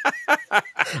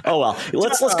 Oh, well,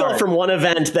 let's go from one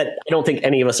event that I don't think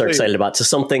any of us are excited about to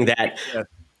something that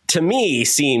to me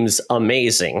seems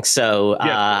amazing. So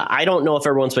I don't know if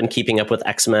everyone's been keeping up with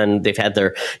X-Men. They've had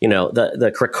their,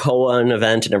 the Krakoan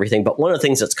event and everything. But one of the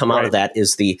things that's come out of that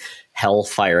is the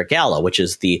Hellfire Gala, which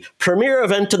is the premier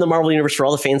event in the Marvel Universe for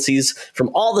all the fancies from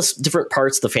all the different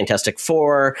parts, the Fantastic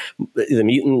Four, the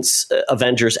Mutants,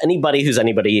 Avengers, anybody who's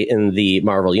anybody in the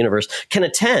Marvel Universe can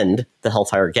attend the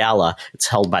Hellfire Gala. It's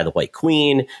held by the White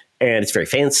Queen, and it's very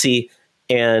fancy.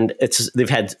 And they've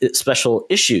had special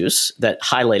issues that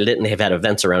highlighted it, and they've had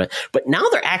events around it. But now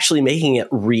they're actually making it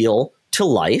real to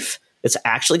life. It's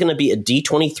actually going to be a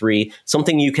D23,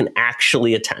 something you can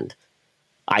actually attend.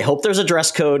 I hope there's a dress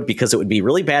code, because it would be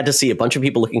really bad to see a bunch of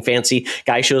people looking fancy.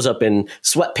 Guy shows up in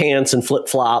sweatpants and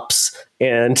flip-flops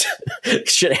and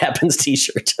shit happens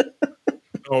t-shirt.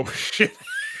 Oh, shit.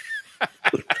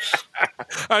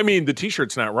 I mean, the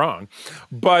T-shirt's not wrong,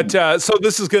 but so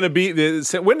this is going to be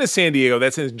when is San Diego?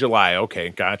 That's in July. Okay,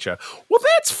 gotcha. Well,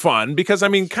 that's fun because I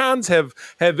mean, cons have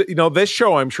this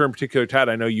show. I'm sure in particular, Todd.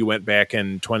 I know you went back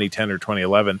in 2010 or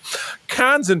 2011.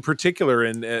 Cons in particular,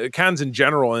 and cons in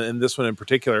general, and this one in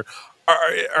particular,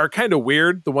 are kind of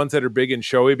weird. The ones that are big and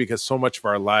showy, because so much of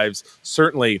our lives,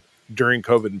 certainly during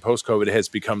COVID and post-COVID, has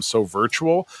become so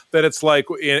virtual that it's like,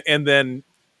 and then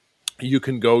you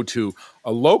can go to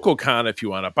a local con if you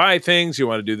want to buy things, you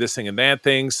want to do this thing and that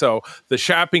thing. So the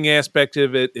shopping aspect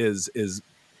of it is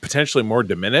potentially more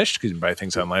diminished because you can buy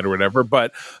things online or whatever.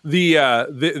 But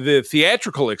the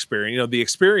theatrical experience, the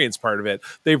experience part of it,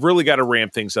 they've really got to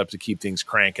ramp things up to keep things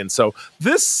cranking. So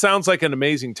this sounds like an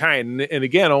amazing time. And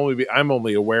again, I'm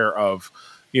only aware of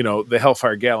the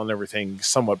Hellfire Gala and everything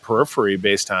somewhat periphery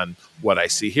based on what I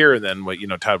see here. And then what,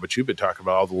 Todd, what you've been talking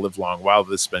about, all the live long while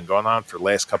this has been going on for the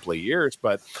last couple of years.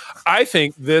 But I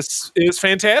think this is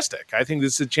fantastic. I think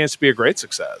this is a chance to be a great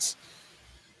success.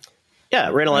 Yeah.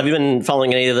 Randall, have you been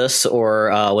following any of this or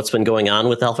what's been going on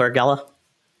with the Hellfire Gala?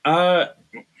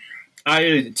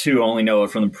 I too only know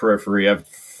it from the periphery. I've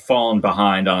fallen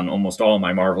behind on almost all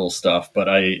my Marvel stuff, but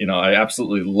I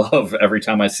absolutely love every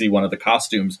time I see one of the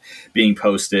costumes being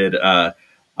posted. I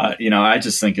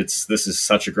just think this is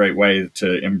such a great way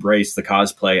to embrace the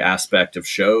cosplay aspect of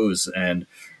shows and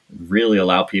really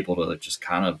allow people to just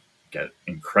kind of get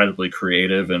incredibly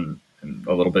creative and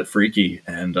a little bit freaky.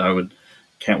 And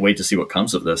can't wait to see what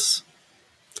comes of this.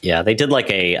 Yeah, they did like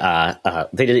they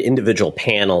did individual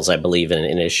panels, I believe, in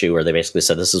an issue where they basically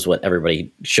said this is what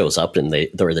everybody shows up and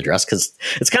they're the dress, because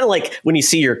it's kind of like when you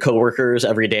see your coworkers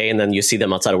every day and then you see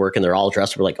them outside of work and they're all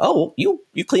dressed. We're like, oh, you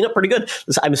clean up pretty good.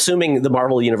 I'm assuming the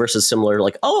Marvel universe is similar.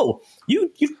 Like, oh,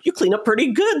 you clean up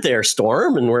pretty good there,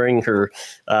 Storm, and wearing her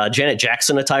Janet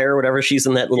Jackson attire or whatever she's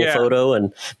in that little photo,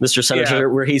 and Mr. Senator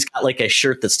where he's got like a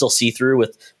shirt that's still see-through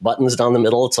with buttons down the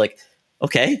middle. It's like,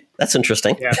 okay, that's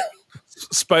interesting. Yeah.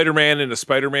 Spider-Man in a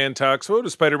Spider-Man tux. What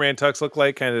does Spider-Man tux look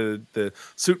like? Kind of the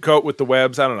suit coat with the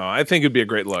webs. I don't know. I think it'd be a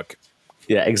great look.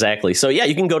 Yeah, exactly. So yeah,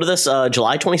 you can go to this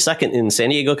July 22nd in San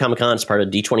Diego Comic-Con. It's part of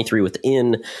D23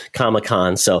 within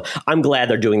Comic-Con. So I'm glad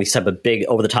they're doing these type of big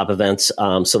over-the-top events.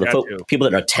 So the people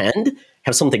that attend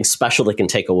have something special they can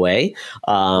take away.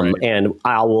 And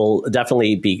I will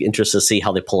definitely be interested to see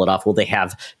how they pull it off. Will they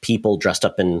have people dressed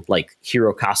up in like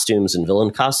hero costumes and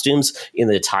villain costumes in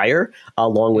the attire,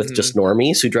 along with just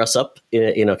normies who dress up,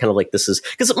 kind of like this is,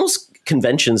 because most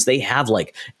conventions, they have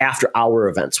like after hour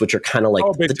events, which are kind of like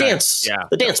the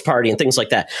dance party and things like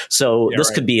that. So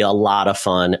this could be a lot of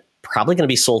fun. Probably going to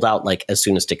be sold out like as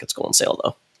soon as tickets go on sale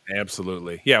though.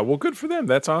 Absolutely. Yeah, well, good for them.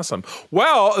 That's awesome.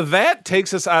 Well, that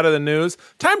takes us out of the news.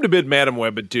 Time to bid Madam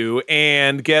Web adieu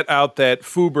and get out that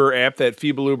Fuber app, that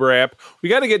Feebluber app. We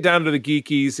got to get down to the Geek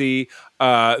Easy.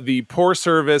 The poor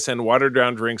service and watered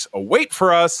down drinks await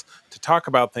for us to talk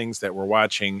about things that we're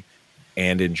watching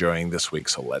and enjoying this week.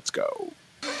 So let's go.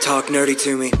 Talk nerdy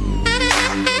to me.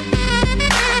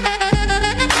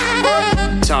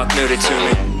 Talk nerdy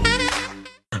to me.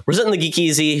 We're sitting in the Geek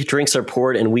Easy, drinks are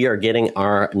poured, and we are getting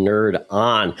our nerd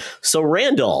on. So,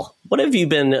 Randall, what have you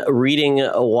been reading,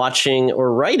 watching,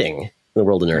 or writing in the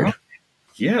world of nerd?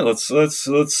 Yeah, let's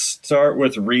start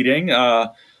with reading.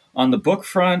 On the book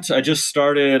front, I just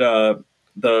started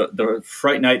the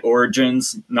Fright Night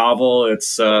Origins novel.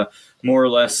 It's more or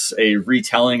less a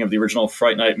retelling of the original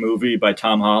Fright Night movie by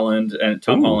Tom Holland, and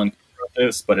Tom Holland wrote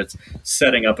this, but it's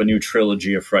setting up a new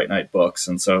trilogy of Fright Night books,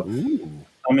 and so.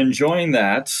 I'm enjoying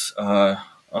that.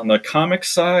 On the comic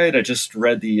side, I just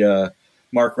read the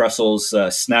Mark Russell's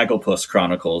Snagglepuss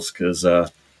Chronicles because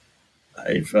I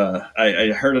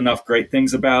heard enough great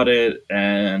things about it,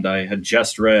 and I had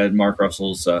just read Mark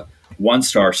Russell's One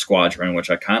Star Squadron,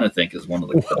 which I kind of think is one of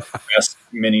the best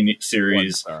mini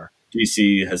series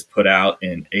DC has put out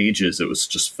in ages. It was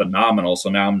just phenomenal. So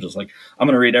now I'm just like, I'm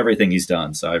going to read everything he's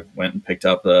done. So I went and picked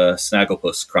up the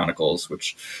Snagglepuss Chronicles,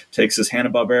 which takes his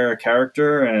Hanna-Barbera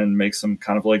character and makes him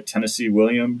kind of like Tennessee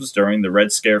Williams during the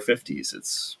Red Scare 50s.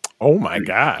 It's my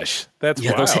gosh, that's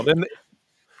wild.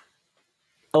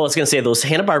 I was going to say those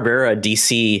Hanna-Barbera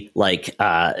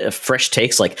DC fresh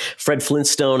takes, like Fred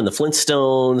Flintstone and the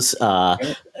Flintstones.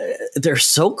 They're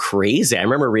so crazy. I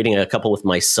remember reading a couple with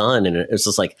my son, and it's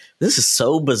just like, this is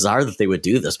so bizarre that they would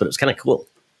do this, but it was kind of cool.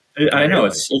 I know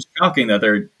it's shocking that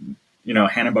they're,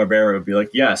 Hanna-Barbera would be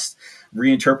like, yes,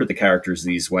 reinterpret the characters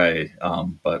these way,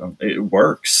 but it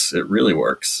works. It really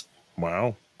works.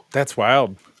 Wow, that's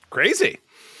wild, crazy.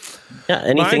 Yeah.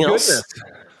 Anything else? Goodness.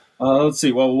 Let's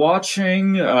see. Well,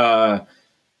 watching,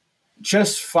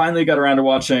 just finally got around to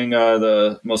watching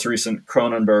the most recent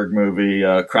Cronenberg movie,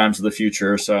 Crimes of the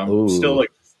Future. So I'm still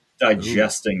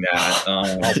digesting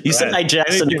that. You said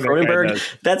digest and Cronenberg?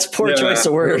 That's poor choice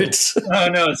of words.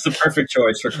 No, it's the perfect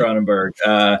choice for Cronenberg.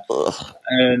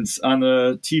 And on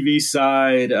the TV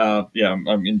side,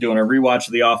 I'm doing a rewatch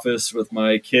of The Office with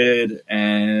my kid,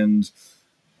 and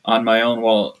on my own,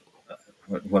 what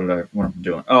am I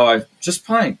doing? Oh, I just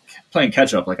playing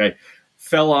catch up. Like I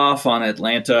fell off on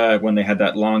Atlanta when they had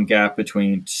that long gap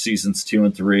between seasons 2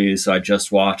 and 3. So I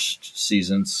just watched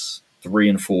seasons 3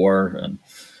 and 4, and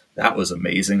that was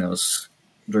amazing.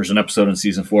 There's an episode in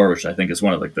season 4, which I think is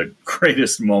one of the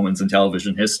greatest moments in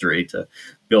television history to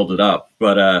build it up.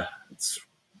 But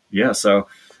so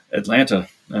Atlanta.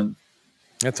 And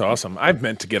that's awesome. I've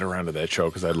meant to get around to that show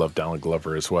because I love Donald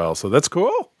Glover as well. So that's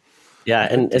cool. Yeah,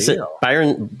 and is it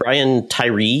Brian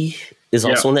Tyree is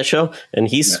also in that show, and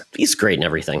he's great in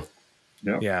everything.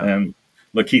 Yeah. And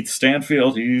Lakeith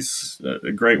Stanfield, he's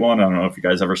a great one. I don't know if you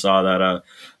guys ever saw that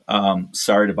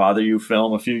Sorry to Bother You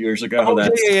film a few years ago. Oh,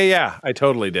 yeah. I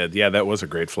totally did. Yeah, that was a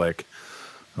great flick.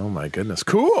 Oh my goodness,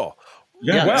 cool.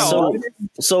 Yeah. Well,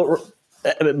 so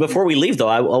before we leave, though,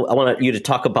 I want you to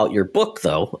talk about your book,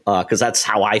 though, because that's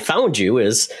how I found you.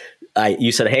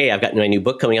 You said, hey, I've got my new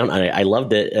book coming out. And I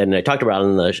loved it. And I talked about it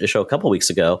on the show a couple of weeks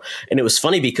ago. And it was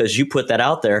funny because you put that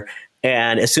out there.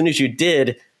 And as soon as you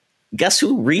did, guess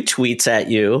who retweets at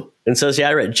you and says, yeah,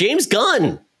 I read James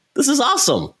Gunn. This is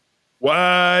awesome.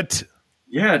 What?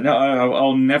 Yeah, no,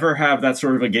 I'll never have that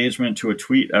sort of engagement to a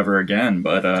tweet ever again.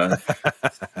 But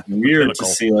weird to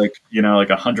see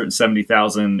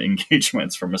 170,000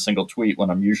 engagements from a single tweet when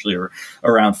I'm usually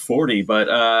around 40. But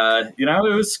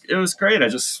it was great. I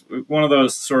just one of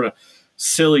those sort of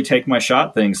silly take my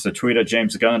shot things to tweet at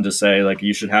James Gunn to say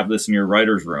you should have this in your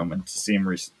writer's room, and to see him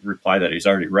reply that he's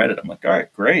already read it. I'm like, all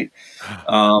right, great.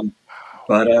 I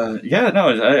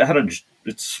had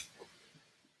it's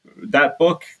that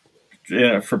book.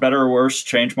 For better or worse,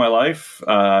 changed my life.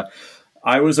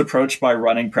 I was approached by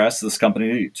Running Press, this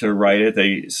company, to write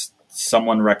it.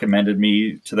 Someone recommended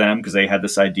me to them because they had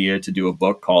this idea to do a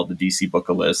book called the DC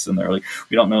Bookalist, and they're like,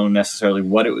 we don't know necessarily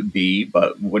what it would be,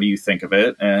 but what do you think of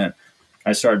it? And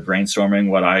I started brainstorming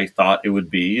what I thought it would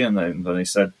be, and then they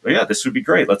said, oh, yeah, this would be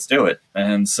great. Let's do it.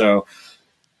 And so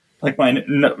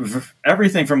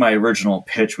everything from my original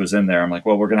pitch was in there. I'm like,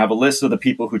 well, we're going to have a list of the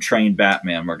people who trained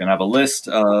Batman. We're going to have a list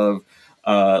of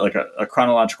a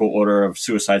chronological order of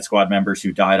Suicide Squad members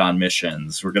who died on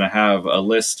missions. We're going to have a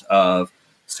list of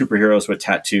superheroes with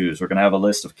tattoos. We're going to have a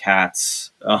list of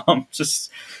cats. Just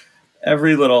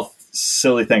every little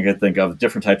silly thing I could think of,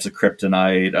 different types of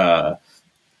kryptonite,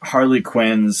 Harley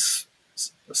Quinn's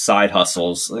side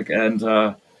hustles.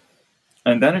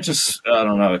 and then it just, I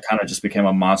don't know, it kind of just became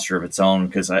a monster of its own,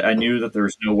 because I knew that there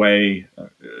was no way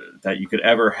that you could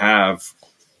ever have,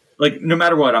 like, no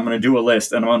matter what, I'm going to do a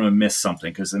list and I'm going to miss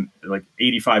something, because in like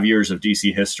 85 years of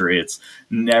DC history, it's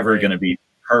never going to be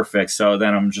perfect. So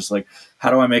then I'm just like, how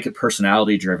do I make it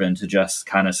personality driven to just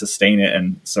kind of sustain it,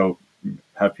 and so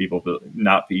have people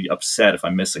not be upset if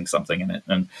I'm missing something in it?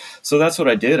 And so that's what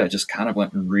I did. I just kind of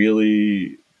went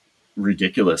really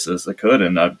ridiculous as I could.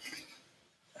 And I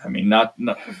mean, not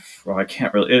well, I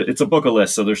can't really, it's a book of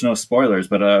lists, so there's no spoilers,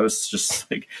 but I was just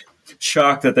like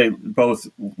shocked that they both,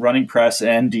 Running Press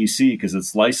and DC, because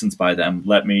it's licensed by them,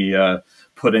 let me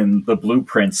put in the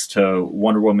blueprints to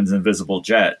Wonder Woman's invisible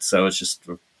jet. So it's just,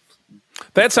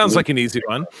 that sounds like an easy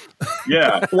one.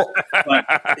 Yeah.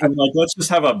 I'm like, let's just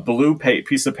have a blue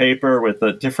piece of paper with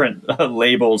the different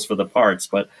labels for the parts,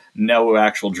 but no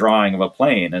actual drawing of a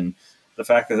plane. And the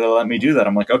fact that they'll let me do that,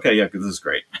 I'm like, okay, yeah, this is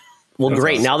great. Well,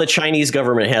 great. Awesome. Now the Chinese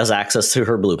government has access to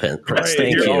her blueprint. Right.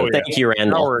 Thank you. Oh, yeah. Thank you,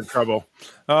 Randall. Now we're in trouble.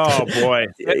 Oh, boy.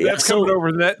 That's coming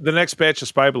over the next batch of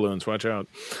spy balloons. Watch out.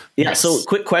 Yeah, yes. So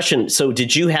quick question. So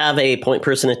did you have a point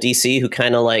person at DC who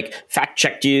kind of like fact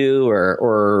checked you,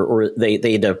 or they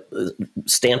had to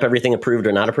stamp everything approved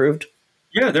or not approved?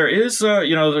 Yeah, there is,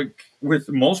 with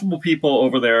multiple people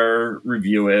over there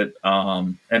review it.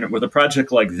 And with a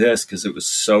project like this, because it was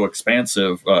so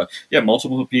expansive,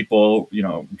 multiple people,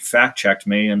 fact checked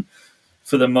me. And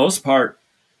for the most part,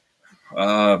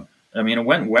 it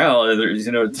went well.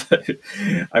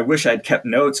 I wish I'd kept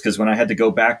notes, because when I had to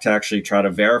go back to actually try to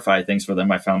verify things for them,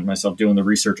 I found myself doing the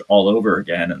research all over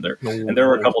again. And there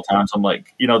were a couple times I'm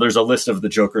like, there's a list of the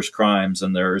Joker's crimes,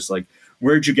 and there's like,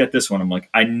 where'd you get this one? I'm like,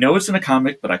 I know it's in a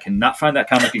comic, but I cannot find that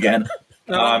comic again.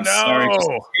 I'm sorry, just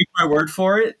take my word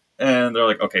for it. And they're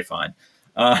like, okay, fine.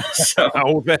 So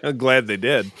I'm glad they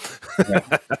did.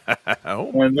 Yeah.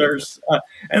 And there's,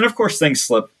 and of course, things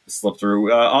slip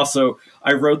through. Also,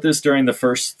 I wrote this during the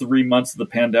first 3 months of the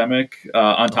pandemic,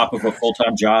 on top of a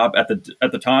full-time job. At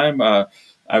the time,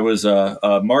 I was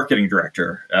a marketing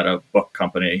director at a book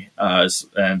company,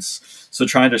 and so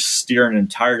trying to steer an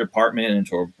entire department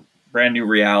into a brand new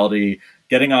reality,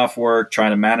 getting off work,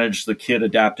 trying to manage the kid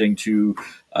adapting to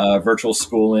virtual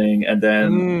schooling, and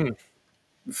then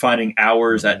finding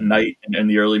hours at night and in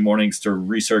the early mornings to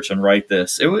research and write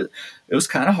this. It was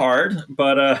kind of hard,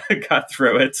 but I got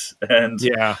through it. And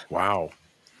yeah, wow.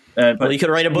 Well, you could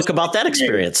write a book about that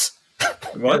experience.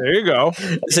 What? There you go.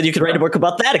 I said you could write a book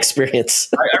about that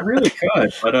experience. I really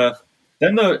could, but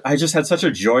then I just had such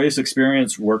a joyous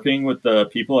experience working with the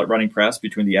people at Running Press,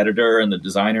 between the editor and the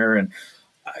designer, and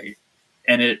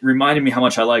it reminded me how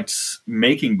much I liked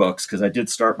making books, because I did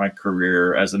start my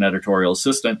career as an editorial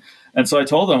assistant. And so I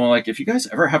told them, I'm like, if you guys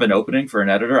ever have an opening for an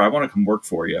editor, I want to come work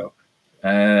for you.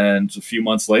 And a few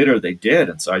months later, they did.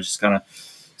 And so I just kind of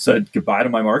said goodbye to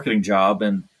my marketing job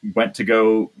and went to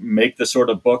go make the sort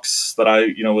of books that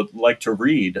I, would like to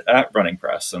read at Running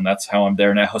Press. And that's how I'm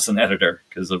there now as an editor,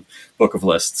 because of Book of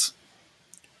Lists.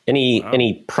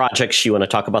 Any projects you want to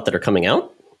talk about that are coming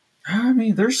out? I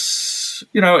mean, there's,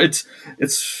 it's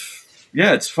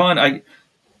fun.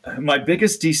 My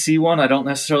biggest DC one, I don't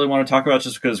necessarily want to talk about,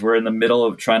 just because we're in the middle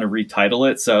of trying to retitle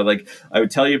it. So like, I would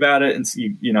tell you about it, and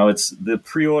it's the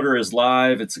pre-order is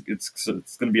live. It's going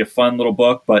to be a fun little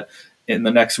book, but in the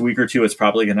next week or two, it's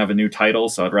probably going to have a new title.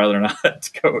 So I'd rather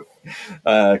not go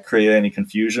create any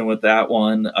confusion with that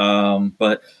one.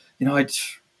 But I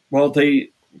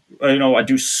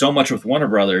do so much with Warner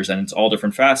Brothers, and it's all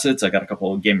different facets. I got a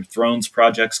couple of Game of Thrones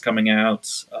projects coming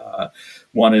out.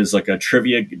 One is like a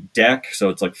trivia deck, so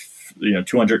it's like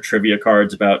 200 trivia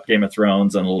cards about Game of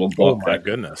Thrones and a little book. Oh my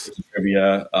goodness!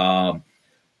 Trivia.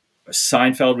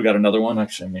 Seinfeld, we got another one.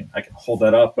 Actually, I can hold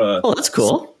that up. Oh, that's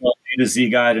cool. A to Z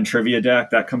guide and trivia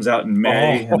deck that comes out in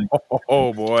May.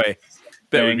 Oh boy,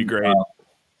 that would be great.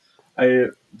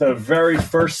 The very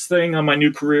first thing on my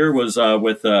new career was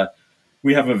with.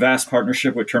 We have a vast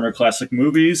partnership with Turner Classic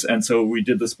Movies, and so we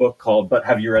did this book called "But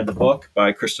Have You Read the Book"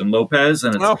 by Kristen Lopez,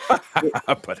 and it's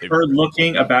her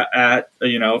looking at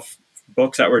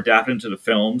books that were adapted into the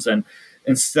films, and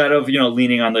instead of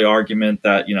leaning on the argument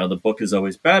that the book is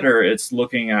always better, it's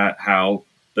looking at how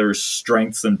there's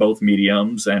strengths in both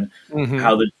mediums and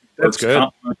how the books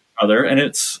complement each other, and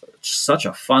it's such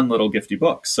a fun little gifty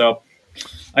book. So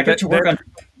I get to work on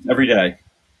it every day.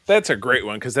 That's a great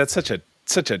one, because that's such a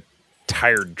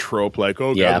tired trope, like,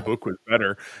 God, the book was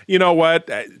better. You know what?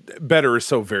 Better is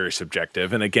so very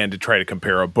subjective. And again, to try to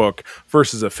compare a book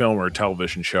versus a film or a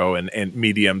television show and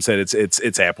mediums, that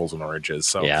it's apples and oranges.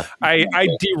 So I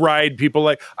deride people.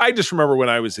 Like, I just remember when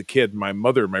I was a kid, my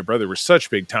mother and my brother were such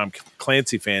big Tom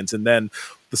Clancy fans. And then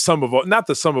the sum of all, not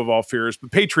the sum of all fears, but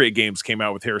Patriot Games came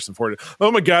out with Harrison Ford.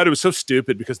 Oh my God, it was so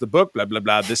stupid because the book, blah, blah,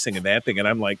 blah, this thing and that thing. And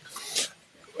I'm like,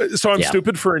 so I'm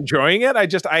stupid for enjoying it.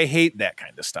 I hate that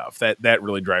kind of stuff. That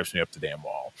really drives me up the damn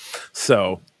wall.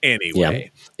 So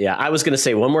anyway. Yeah. I was going to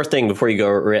say one more thing before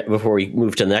we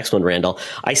move to the next one, Randall.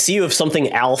 I see you have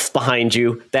something Alf behind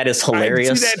you. That is hilarious.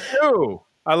 I see that too.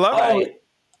 I love it.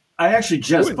 I actually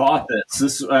just bought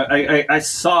this. I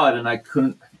saw it and I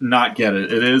couldn't not get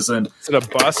it. It is a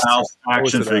bust Alf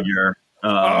action figure.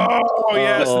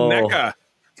 Yes, NECA.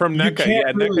 From NECA.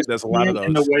 Yeah, NECA does a lot of those.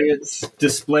 In the way it's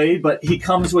displayed, but he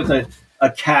comes with a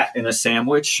cat in a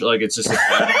sandwich. Like, it's just a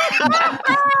cat.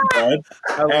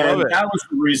 I love it. That was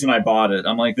the reason I bought it.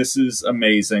 I'm like, this is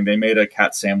amazing. They made a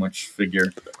cat sandwich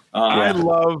figure. I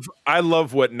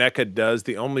love what NECA does.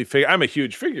 The only figure, I'm a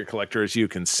huge figure collector, as you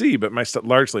can see, but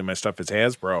largely my stuff is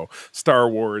Hasbro, Star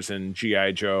Wars, and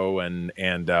GI Joe, and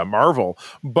Marvel.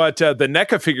 But the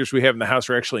NECA figures we have in the house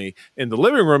are actually in the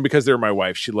living room because they're my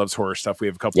wife. She loves horror stuff. We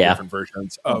have a couple different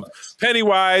versions of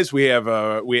Pennywise. We have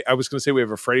I was going to say we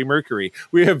have a Freddie Mercury.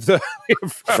 We have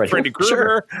Freddy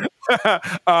Krueger.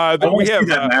 We have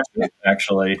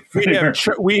actually.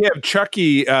 We have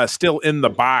Chucky still in the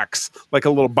box, like a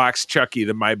little box Chucky,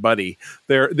 my buddy.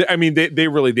 They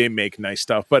really make nice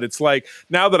stuff. But it's like,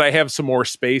 now that I have some more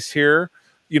space here,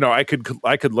 I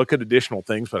could look at additional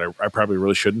things, but I probably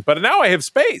really shouldn't. But now I have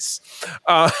space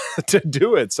to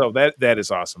do it. So that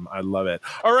is awesome. I love it.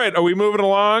 All right, are we moving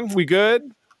along? We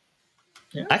good?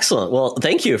 Yeah. Excellent. Well,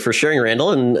 thank you for sharing,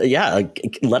 Randall. And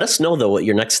let us know though what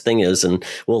your next thing is, and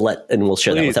we'll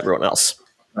share that with everyone else.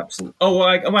 Absolutely. Oh,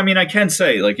 well, I can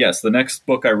say, yes, the next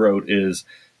book I wrote is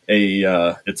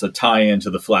it's a tie-in to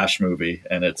the Flash movie,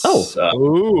 and it's nice.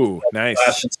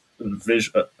 Flash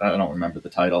I don't remember the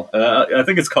title. I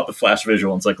think it's called the Flash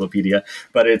Visual Encyclopedia,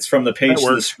 but it's from the page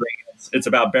to the screen. It's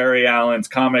about Barry Allen's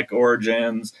comic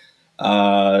origins.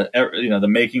 The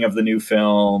making of the new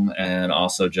film, and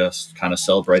also just kind of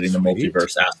celebrating the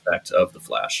multiverse aspect of the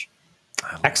Flash.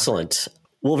 Excellent.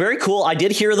 Well, very cool. I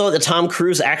did hear though that Tom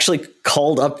Cruise actually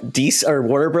called up DC or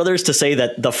Warner Brothers to say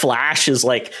that the Flash is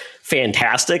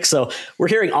fantastic. So we're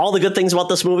hearing all the good things about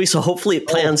this movie. So hopefully it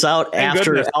plans out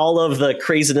after all of the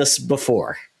craziness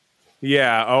before.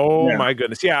 Yeah. My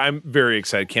goodness. Yeah, I'm very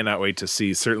excited. Cannot wait to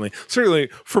see. Certainly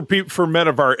for men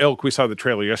of our ilk. We saw the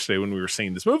trailer yesterday when we were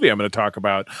seeing this movie. I'm going to talk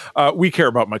about. We care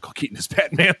about Michael Keaton as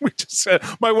Batman. We just said,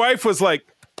 my wife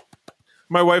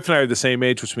and I are the same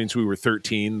age, which means we were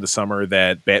 13 the summer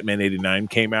that Batman '89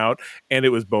 came out, and it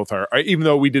was both even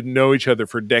though we didn't know each other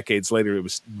for decades later,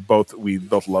 we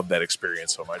both loved that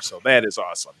experience so much. So that is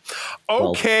awesome.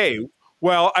 Okay.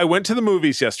 Well, I went to the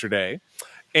movies yesterday.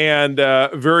 And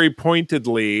very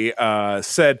pointedly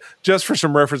said, just for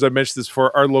some reference, I mentioned this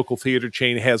before, our local theater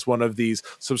chain has one of these.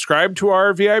 Subscribe to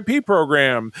our VIP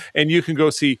program, and you can go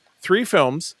see 3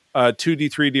 films, 2D,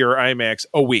 3D, or IMAX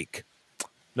a week,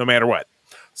 no matter what.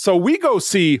 So we go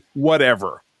see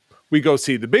whatever. We go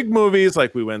see the big movies,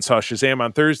 like we went and saw Shazam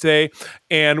on Thursday,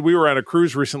 and we were on a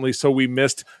cruise recently, so we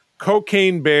missed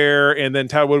Cocaine Bear, and then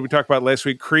Todd, what did we talk about last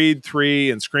week? Creed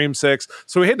 3 and Scream 6.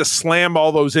 So we had to slam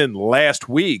all those in last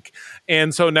week.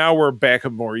 And so now we're back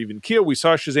of more even keel. We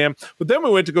saw Shazam, but then we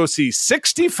went to go see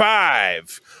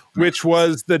 65, which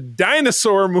was the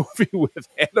dinosaur movie with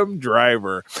Adam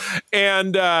Driver.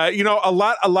 And, a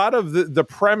lot of the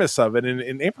premise of it,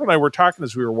 and April and I were talking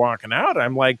as we were walking out,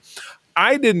 I'm like,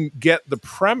 I didn't get the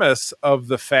premise of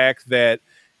the fact that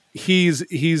he's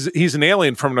an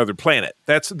alien from another planet.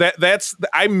 That's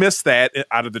I missed that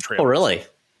out of the trailer. Oh, really?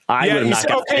 I would have not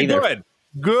got that either.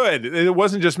 Good. It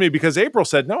wasn't just me, because April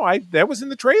said, no, that was in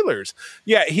the trailers.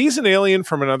 Yeah, he's an alien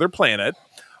from another planet.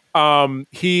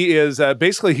 He is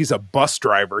basically, he's a bus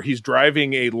driver. He's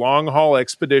driving a long haul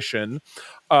expedition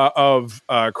of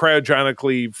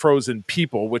cryogenically frozen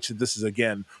people, which this is,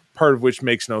 again, part of which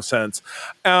makes no sense.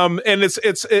 And it's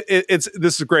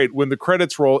this is great. When the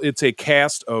credits roll, it's a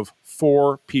cast of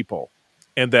 4 people,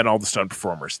 and then all the stunt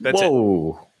performers. That's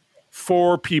it.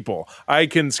 4 people. I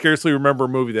can scarcely remember a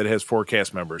movie that has 4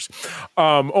 cast members.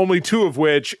 Only 2 of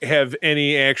which have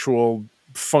any actual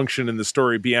function in the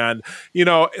story beyond,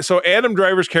 so Adam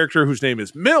Driver's character, whose name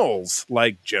is Mills,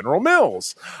 like General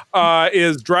Mills,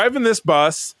 is driving this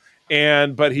bus,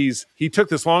 but he took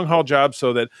this long haul job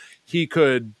so that he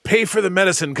could pay for the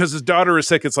medicine because his daughter is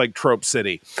sick. It's like Trope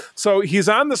City. So he's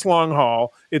on this long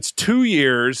haul. It's 2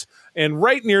 years. And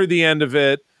right near the end of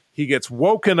it, he gets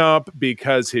woken up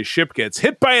because his ship gets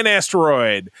hit by an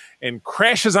asteroid and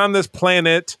crashes on this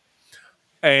planet.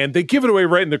 And they give it away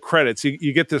right in the credits.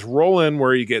 You get this roll in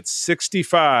where you get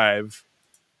 65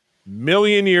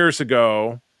 million years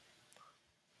ago.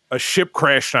 a ship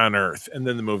crashed on Earth, and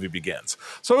then the movie begins.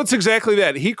 So it's exactly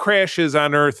that. He crashes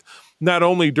on Earth not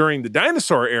only during the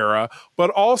dinosaur era,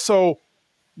 but also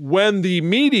when the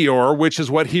meteor, which is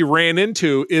what he ran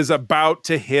into, is about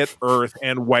to hit Earth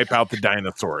and wipe out the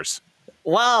dinosaurs.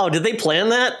 Wow, did they plan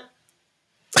that?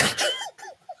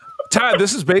 Todd,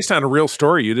 this is based on a real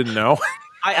story. You didn't know?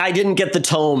 I didn't get the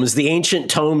tomes, the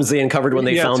ancient tomes they uncovered when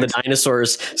they found the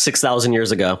dinosaurs 6,000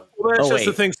 years ago. Well, that's just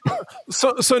the thing.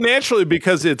 So naturally,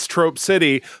 because it's Trope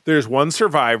City, there's one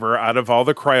survivor out of all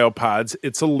the cryopods.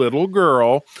 It's a little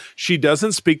girl. She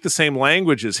doesn't speak the same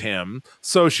language as him.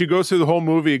 So she goes through the whole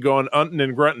movie going untin'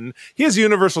 and grunting. He has a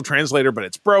universal translator, but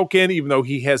it's broken, even though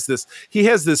he has this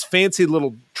fancy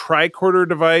little tricorder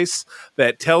device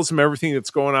that tells him everything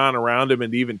that's going on around him,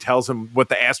 and even tells him what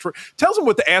the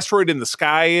asteroid in the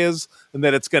sky is and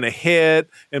that it's going to hit.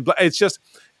 And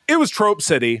it was Trope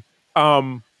City.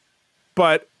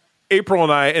 But April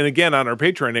and I, and again on our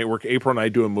Patreon network, April and I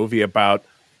do a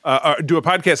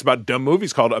podcast about dumb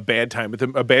movies called A Bad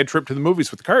Trip to the Movies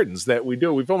with the Cartons that we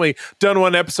do. We've only done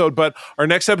one episode, but our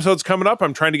next episode's coming up.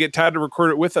 I'm trying to get Todd to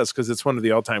record it with us because it's one of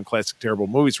the all-time classic terrible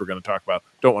movies we're going to talk about.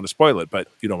 Don't want to spoil it, but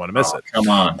you don't want to miss it. Come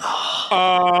on.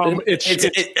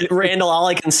 Randall, all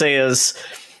I can say is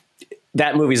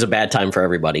that movie's a bad time for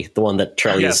everybody. The one that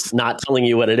Charlie is not telling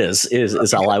you what it is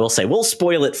all I will say. We'll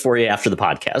spoil it for you after the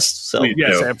podcast. So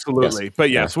yes, absolutely. Yes. But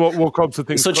yes, we'll come to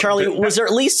things. So Charlie, was there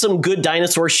at least some good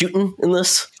dinosaur shooting in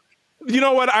this? You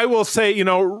know what? I will say,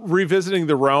 revisiting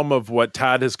the realm of what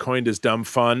Todd has coined as dumb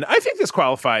fun, I think this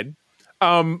qualified.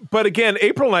 But again,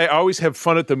 April and I always have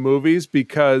fun at the movies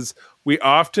because we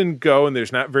often go and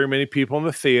there's not very many people in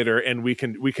the theater, and we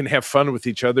can have fun with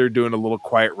each other doing a little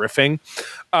quiet riffing.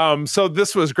 So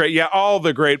this was great. Yeah, all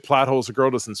the great plot holes. The girl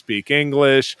doesn't speak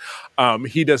English.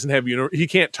 He doesn't have he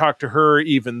can't talk to her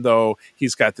even though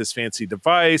he's got this fancy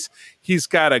device. He's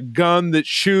got a gun that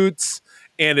shoots,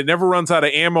 and it never runs out of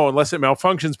ammo unless it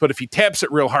malfunctions. But if he taps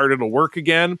it real hard, it'll work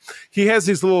again. He has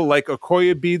these little like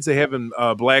Okoye beads they have in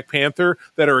Black Panther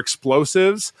that are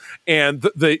explosives. And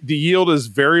the yield is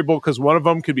variable because one of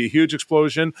them could be a huge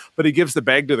explosion. But he gives the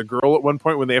bag to the girl at one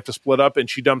point when they have to split up, and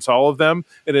she dumps all of them.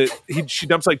 And she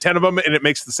dumps like 10 of them, and it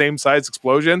makes the same size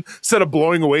explosion instead of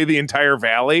blowing away the entire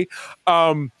valley.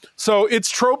 So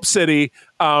it's Trope City.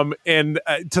 And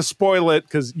to spoil it,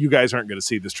 because you guys aren't going to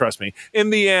see this, trust me, in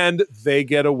the end, they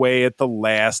get away at the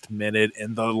last minute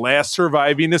in the last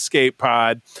surviving escape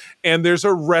pod, and there's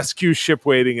a rescue ship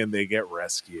waiting, and they get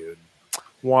rescued.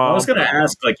 Wow. I was going to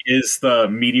ask, is the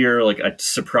meteor a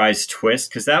surprise twist?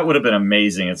 Because that would have been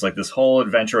amazing. It's like this whole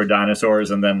adventure with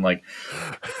dinosaurs, and then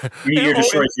meteor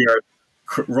destroys the Earth.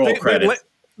 Roll credits.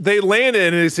 They land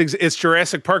in it's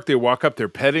Jurassic Park. They walk up, they're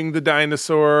petting the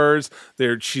dinosaurs.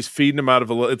 She's feeding them out of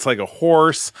it's like a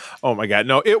horse. Oh my God.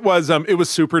 No, it was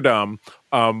super dumb.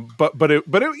 But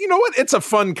you know what? It's a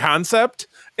fun concept,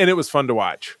 and it was fun to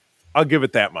watch. I'll give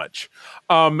it that much.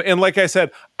 And like I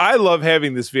said, I love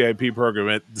having this VIP program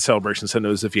at the Celebration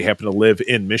Cinemas. If you happen to live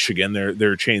in Michigan,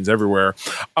 there are chains everywhere,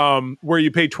 where you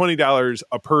pay $20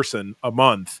 a person a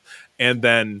month, and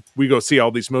then we go see all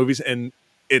these movies, and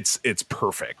it's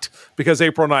perfect because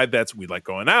April and I, we like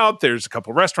going out. There's a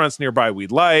couple restaurants nearby we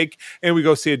like, and we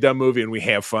go see a dumb movie and we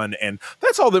have fun. And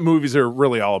that's all that movies are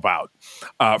really all about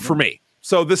for me.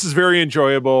 So this is very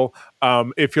enjoyable.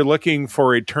 If you're looking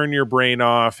for a turn your brain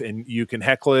off and you can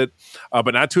heckle it,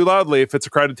 but not too loudly if it's a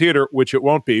crowded theater, which it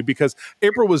won't be, because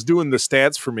April was doing the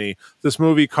stats for me. This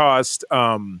movie cost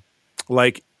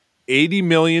like $80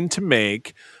 million to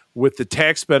make. With the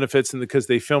tax benefits, and because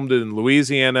they filmed it in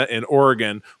Louisiana and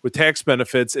Oregon, with tax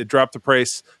benefits, it dropped the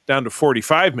price down to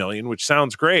 $45 million, which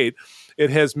sounds great.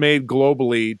 It has made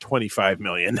globally $25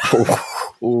 million.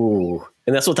 Ooh.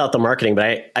 And that's without the marketing,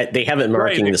 but they haven't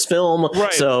marketing this film.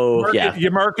 Right. So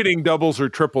your marketing doubles or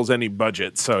triples any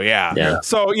budget. So yeah.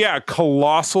 So yeah,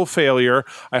 colossal failure.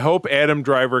 I hope Adam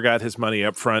Driver got his money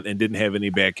up front and didn't have any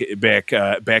back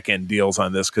end deals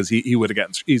on this, because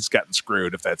he's gotten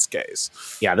screwed if that's the case.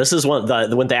 Yeah, this is when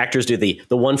the actors do the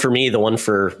one for me, the one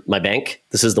for my bank.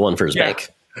 This is the one for his bank.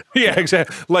 Yeah,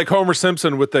 exactly. Like Homer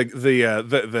Simpson with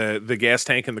the gas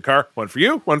tank in the car. One for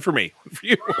you, one for me. One for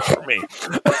you, one for me.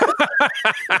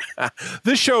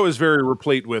 This show is very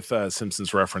replete with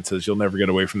Simpsons references. You'll never get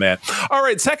away from that. All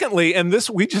right. Secondly, and this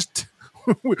we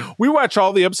watch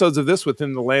all the episodes of this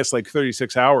within the last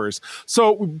 36 hours.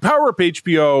 So power up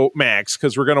HBO Max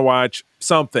because we're going to watch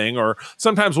something, or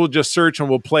sometimes we'll just search and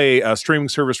we'll play a streaming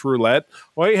service roulette.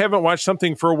 Well, you haven't watched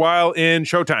something for a while in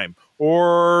Showtime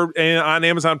or on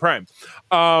Amazon Prime.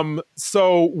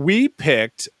 So we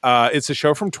picked, it's a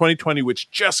show from 2020,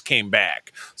 which just came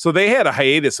back. So they had a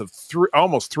hiatus of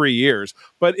almost 3 years,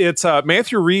 but it's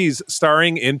Matthew Rhys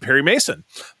starring in Perry Mason,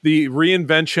 the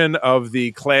reinvention of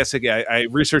the classic. I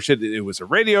researched it. It was a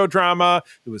radio drama.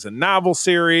 It was a novel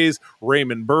series.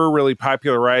 Raymond Burr really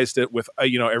popularized it with,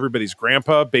 everybody's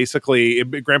grandpa. Basically,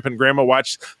 grandpa and grandma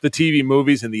watched the TV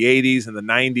movies in the 80s and the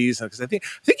 90s. Because I think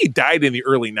he died in the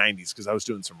early 90s because I was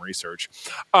doing some research.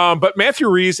 But Matthew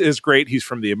Rhys is great. He's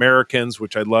from The Americans,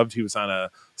 which I loved. He was on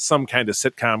some kind of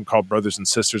sitcom called Brothers and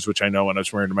Sisters, which I know when I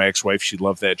was married to my ex-wife, she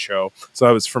loved that show. So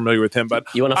I was familiar with him. But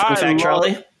you want a fun fact,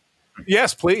 Charlie?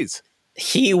 Yes, please.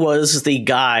 He was the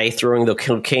guy throwing the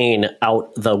cocaine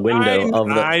out the window of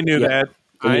the. I knew that.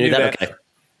 I knew that. Okay.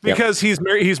 Because he's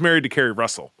married to Carrie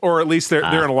Russell, or at least they're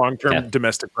in a long-term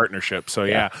domestic partnership.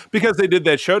 So because they did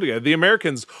that show together. The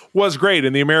Americans was great,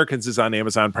 and The Americans is on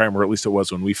Amazon Prime, or at least it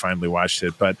was when we finally watched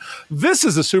it. But this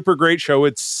is a super great show.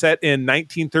 It's set in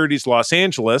 1930s Los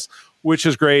Angeles, which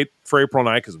is great for April and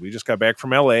I, because we just got back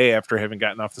from LA after having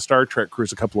gotten off the Star Trek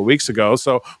cruise a couple of weeks ago.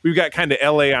 So we've got kind of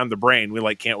LA on the brain.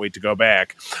 We can't wait to go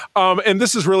back. And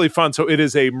this is really fun. So it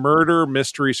is a murder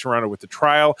mystery surrounded with the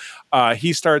trial.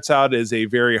 He starts out as a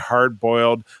very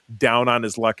hard-boiled, down on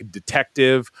his luck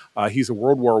detective. He's a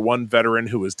World War I veteran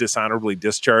who was dishonorably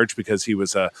discharged because he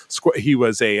was a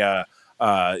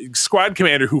squad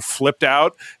commander who flipped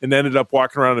out and ended up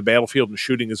walking around the battlefield and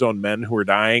shooting his own men who were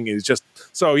dying. It's just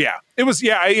it was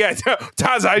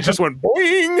Todd's eyes just went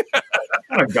boing.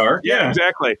 Kind of dark. Yeah,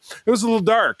 exactly. It was a little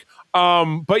dark.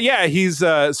 But he's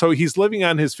living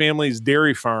on his family's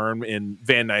dairy farm in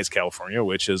Van Nuys, California,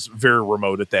 which is very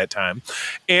remote at that time,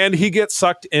 and he gets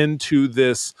sucked into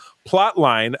this plot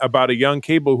line about a young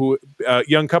couple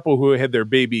who had their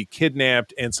baby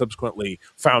kidnapped and subsequently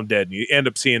found dead. And you end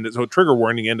up seeing, so trigger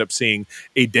warning, you end up seeing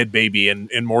a dead baby in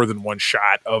more than one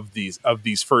shot of these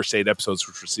first 8 episodes,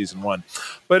 which was season 1.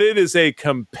 But it is a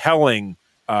compelling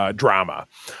drama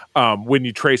when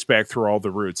you trace back through all the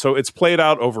roots. So it's played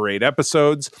out over 8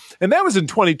 episodes, and that was in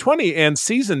 2020, and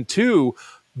season 2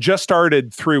 just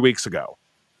started 3 weeks ago.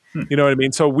 You know what I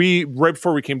mean? So right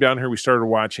before we came down here, we started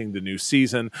watching the new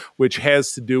season, which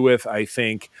has to do with, I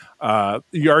think,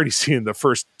 you already see in the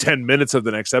first 10 minutes of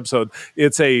the next episode,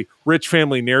 it's a rich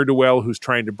family ne'er-do-well who's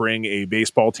trying to bring a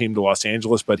baseball team to Los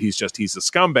Angeles, but he's a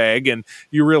scumbag, and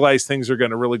you realize things are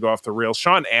going to really go off the rails.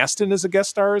 Sean Astin is a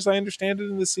guest star, as I understand it,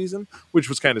 in this season, which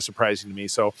was kind of surprising to me.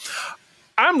 So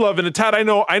I'm loving it. Todd, I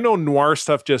know noir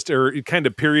stuff or kind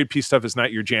of period piece stuff is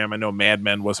not your jam. I know Mad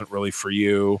Men wasn't really for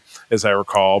you, as I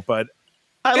recall, but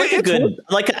I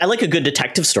like a good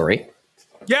detective story.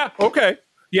 Yeah, okay.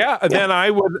 Yeah, then I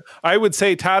would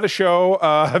say Todd, a show,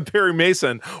 Perry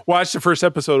Mason. Watch the first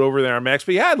episode over there on Max.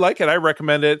 But I'd like it. I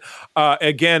recommend it.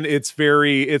 Again,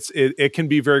 it can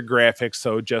be very graphic.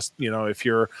 So just if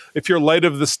you're light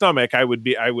of the stomach, I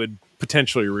would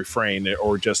potentially refrain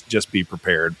or just be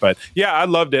prepared. But I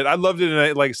loved it.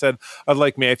 And like I said, I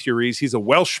like Matthew Rhys. He's a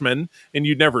Welshman, and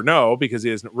you'd never know because he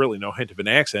has really no hint of an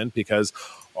accent because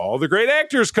all the great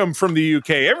actors come from the UK.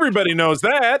 Everybody knows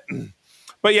that.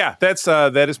 But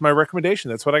that is my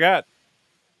recommendation. That's what I got.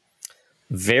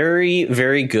 Very,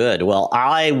 very good. Well,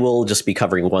 I will just be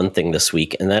covering one thing this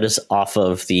week, and that is off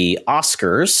of the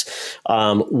Oscars.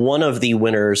 One of the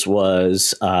winners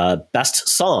was Best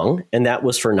Song, and that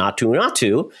was for Natu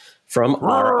Natu from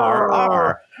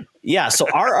RRR. Yeah, so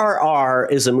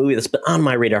RRR is a movie that's been on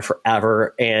my radar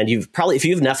forever, and you've probably, if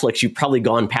you have Netflix, you've probably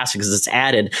gone past it because it's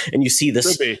added, and you see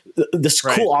this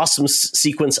cool, awesome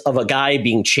sequence of a guy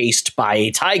being chased by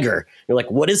a tiger. You're like,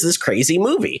 what is this crazy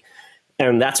movie?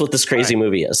 And that's what this crazy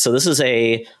movie is. So this is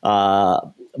a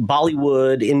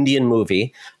Bollywood Indian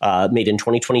movie made in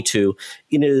 2022.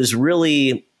 It is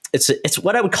really... It's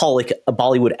what I would call like a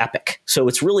Bollywood epic. So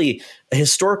it's really a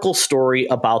historical story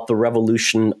about the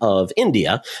revolution of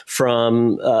India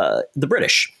from the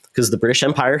British, because the British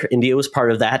Empire, India was part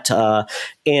of that.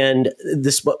 And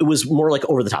it was more like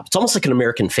over the top. It's almost like an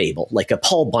American fable, like a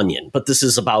Paul Bunyan. But this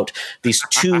is about these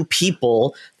two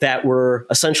people that were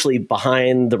essentially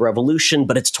behind the revolution,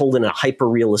 but it's told in a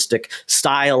hyper-realistic,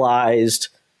 stylized,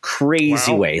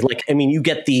 crazy way. Like, I mean, you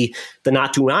get the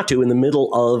Natu Natu in the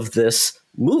middle of this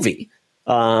movie,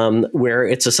 where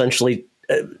it's essentially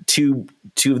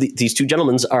these two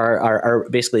gentlemen are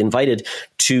basically invited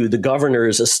to the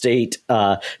governor's estate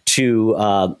by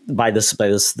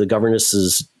the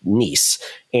governor's niece,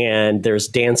 and there's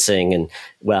dancing, and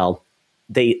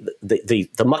the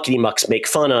muckety mucks make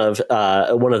fun of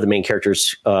one of the main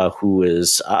characters who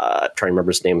is trying to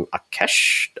remember his name,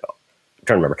 Akesh.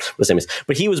 trying to remember what his name is,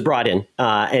 but he was brought in,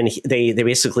 and they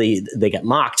basically get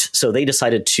mocked, so they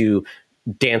decided to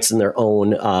dance in their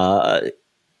own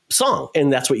song,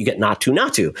 and that's what you get. Not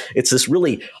to. It's this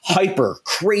really hyper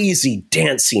crazy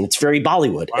dance scene. It's very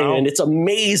Bollywood, and it's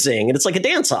amazing, and it's like a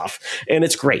dance off, and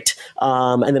it's great.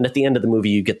 And then at the end of the movie,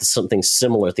 you get something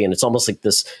similar at the end. It's almost like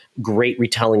this great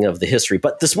retelling of the history.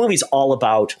 But this movie's all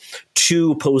about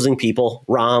two opposing people.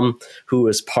 Ram, who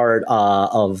is part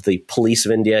of the police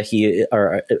of India,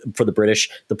 for the British,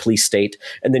 the police state,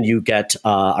 and then you get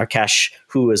Arkesh,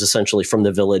 who is essentially from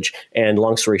the village. And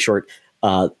long story short,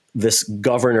 this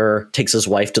governor takes his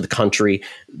wife to the country.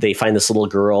 They find this little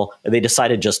girl, and they decide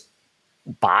to just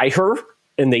buy her.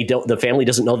 And the family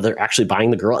doesn't know that they're actually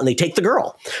buying the girl, and they take the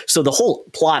girl. So the whole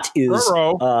plot is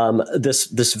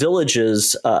this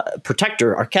village's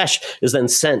protector, Arkesh, is then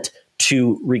sent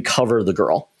to recover the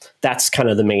girl. That's kind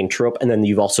of the main trope. And then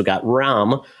you've also got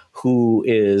Ram, who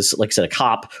is, like I said, a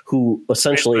cop who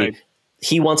essentially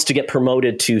he wants to get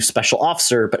promoted to special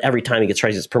officer, but every time he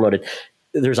gets promoted,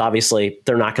 they're not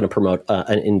going to promote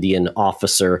an Indian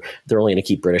officer. They're only going to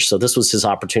keep British. So this was his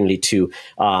opportunity to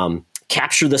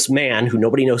capture this man who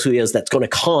nobody knows who he is, that's going to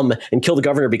come and kill the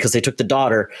governor because they took the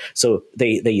daughter. So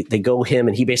they go him,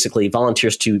 and he basically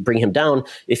volunteers to bring him down.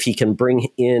 If he can bring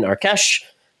in Arkesh,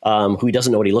 who he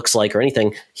doesn't know what he looks like or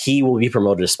anything, he will be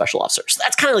promoted as special officer. So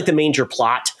that's kind of like the major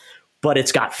plot, but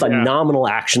it's got phenomenal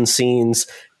action scenes.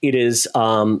 You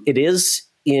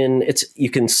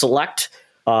can select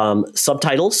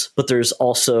subtitles, but there's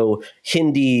also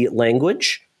Hindi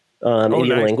language,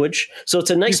 Indian language. So it's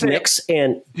a nice mix.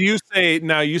 And you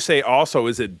say also,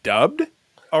 is it dubbed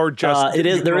or just? It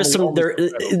is. There is some.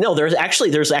 There's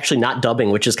actually not dubbing,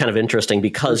 which is kind of interesting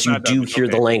because you do hear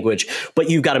the language, but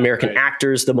you've got American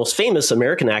actors. The most famous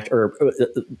American actor,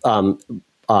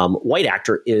 white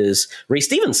actor, is Ray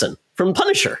Stevenson from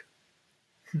Punisher.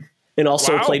 And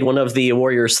also played one of the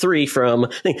Warriors 3 from.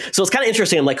 So it's kind of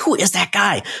interesting. I'm like, who is that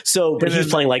guy? So, but he's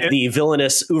playing like the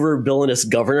uber villainous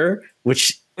governor,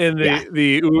 which. And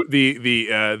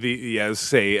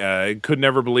could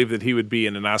never believe that he would be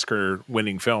in an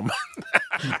Oscar-winning film.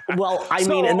 Well, I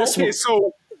mean, in this. Okay,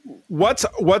 so what's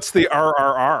the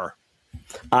RRR?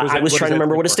 I was trying to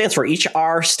remember what it stands for. Each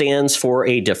R stands for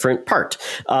a different part,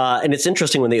 and it's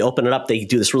interesting when they open it up. They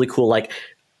do this really cool, like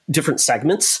different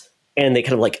segments. And they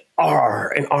kind of like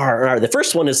R and R and R. The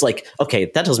first one is like, okay,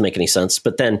 that doesn't make any sense.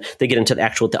 But then they get into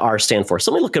what the R stand for.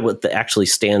 So let me look at what that actually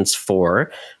stands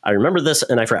for. I remember this,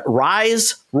 and I forgot.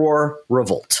 Rise, Roar,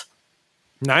 Revolt.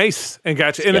 Nice. And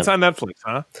gotcha. And it's on Netflix,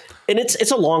 huh? And it's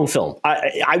a long film.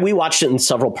 We watched it in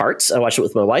several parts. I watched it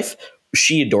with my wife.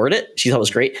 She adored it. She thought it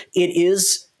was great. It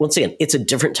is, once again, it's a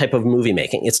different type of movie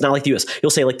making. It's not like the US. You'll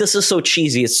say, like, this is so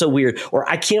cheesy. It's so weird. Or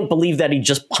I can't believe that he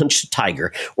just punched a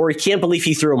tiger. Or I can't believe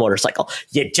he threw a motorcycle.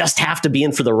 You just have to be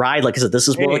in for the ride. Like I said, this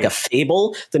is more like a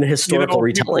fable than a historical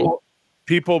retelling.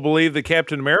 People believe that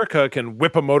Captain America can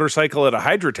whip a motorcycle at a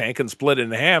Hydra tank and split it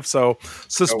in half. So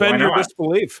suspend your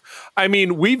disbelief. I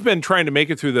mean, we've been trying to make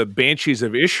it through the Banshees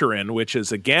of Inisherin, which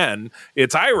is, again,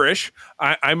 it's Irish.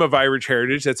 I'm of Irish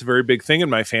heritage. That's a very big thing in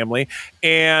my family.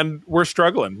 And we're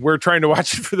struggling. We're trying to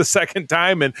watch it for the second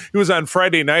time. And it was on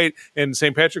Friday night in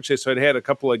St. Patrick's Day. So I'd had a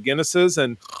couple of Guinnesses,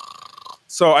 and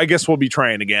so I guess we'll be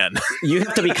trying again. You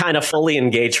have to be kind of fully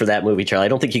engaged for that movie, Charlie. I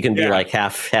don't think you can be like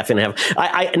half and half.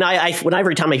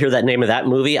 Every time I hear that name of that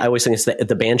movie, I always think it's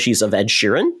the Banshees of Ed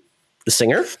Sheeran, the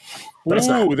singer.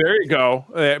 Ooh, there you go,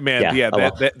 man.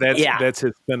 That's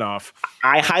his spinoff.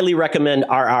 I highly recommend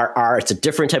RRR. It's a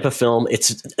different type of film.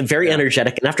 It's very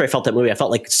energetic. And after I felt that movie, I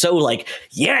felt like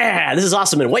yeah, this is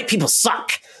awesome. And white people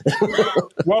suck.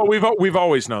 Well, we've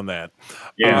always known that.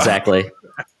 Yeah, exactly.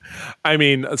 I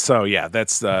mean, so yeah,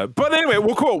 that's but anyway,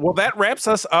 well, cool. Well, that wraps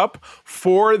us up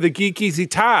for the Geek Easy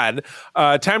Todd.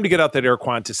 Time to get out that Air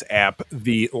Qantas app.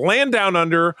 The Land Down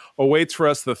Under awaits for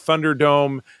us. The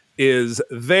Thunderdome is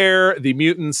there. The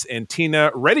mutants and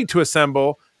Tina ready to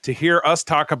assemble to hear us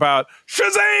talk about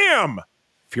Shazam!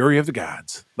 Fury of the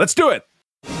Gods. Let's do it.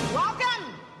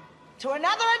 Welcome to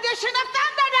another edition of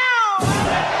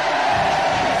Thunderdome!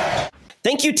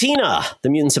 Thank you, Tina.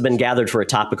 The mutants have been gathered for a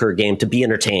topic or a game to be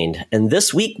entertained. And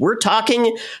this week, we're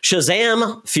talking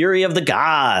Shazam! Fury of the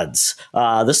Gods.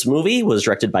 This movie was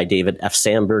directed by David F.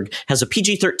 Sandberg, has a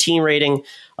PG-13 rating,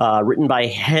 written by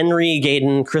Henry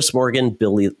Gayden, Chris Morgan,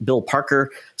 Bill Parker,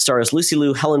 stars Lucy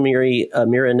Liu, Helen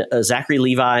Mirren, Zachary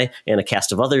Levi, and a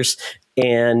cast of others.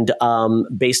 And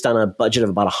based on a budget of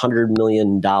about $100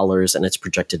 million, and it's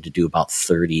projected to do about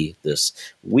 30 this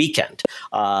weekend.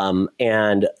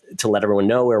 And to let everyone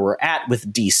know where we're at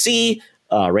with DC,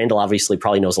 Randall obviously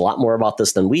probably knows a lot more about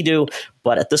this than we do,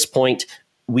 but at this point,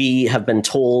 we have been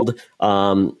told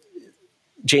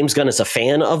James Gunn is a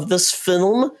fan of this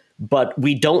film, but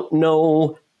we don't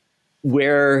know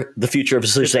where the future of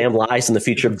Shazam lies in the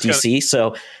future of DC.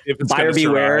 So buyer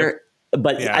beware.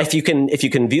 But if you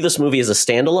can view this movie as a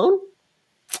standalone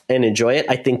and enjoy it,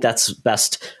 I think that's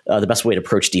the best way to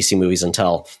approach DC movies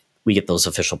until we get those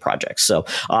official projects. So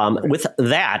with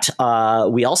that,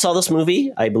 we all saw this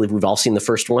movie. I believe we've all seen the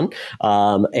first one.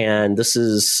 And was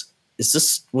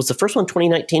the first one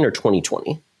 2019 or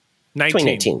 2020?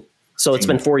 2019. So it's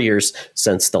been 4 years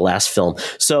since the last film.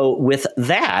 So with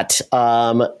that,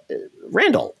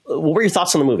 Randall, what were your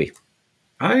thoughts on the movie?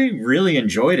 I really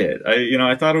enjoyed it.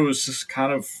 I thought it was just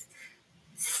kind of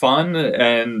fun,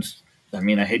 and I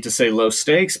mean, I hate to say low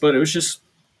stakes, but it was just,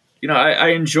 I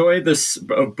enjoyed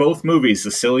both movies,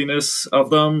 the silliness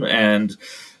of them, and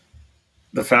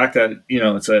the fact that,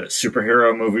 it's a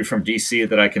superhero movie from DC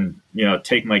that I can,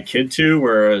 take my kid to.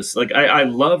 Whereas, like, I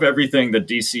love everything that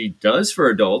DC does for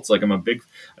adults. Like, I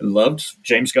loved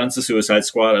James Gunn's The Suicide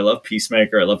Squad. I love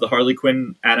Peacemaker. I love the Harley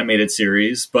Quinn animated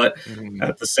series. But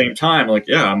at the same time, like,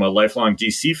 yeah, I'm a lifelong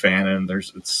DC fan, and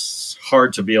it's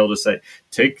hard to be able to say,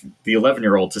 take the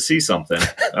 11-year-old to see something.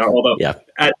 Although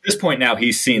at this point now,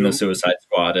 he's seen The Suicide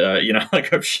Squad.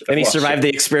 And he survived the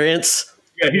experience.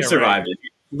 Yeah, he survived it.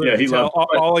 Yeah, he loved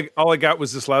it. All I got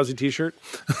was this lousy T-shirt.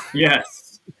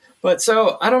 Yes, but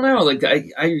so I don't know. Like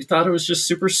I thought it was just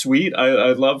super sweet.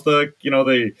 I love the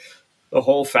the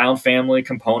whole found family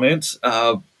component.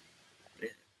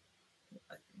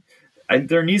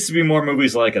 There needs to be more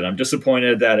movies like it. I'm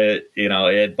disappointed that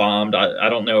it bombed. I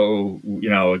don't know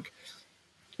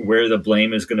where the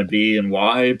blame is going to be and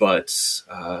why, but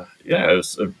it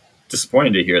was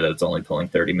disappointing to hear that it's only pulling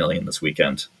 30 million this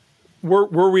weekend.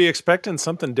 Were we expecting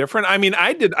something different? I mean,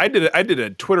 I did a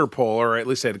Twitter poll, or at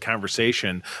least I had a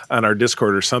conversation on our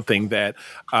Discord or something that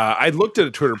I looked at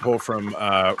a Twitter poll from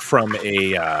a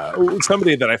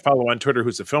somebody that I follow on Twitter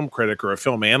who's a film critic or a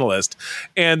film analyst,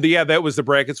 and that was the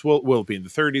brackets. Will it be in the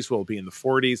 30s? Will it be in the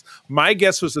 40s? My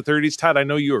guess was the 30s. Todd, I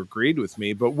know you agreed with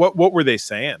me, but what were they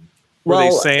saying?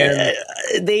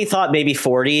 They thought maybe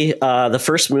 40. The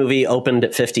first movie opened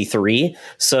at 53,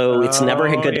 so it's never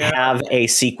good to have a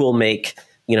sequel make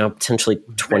potentially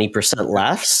 20%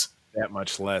 less. That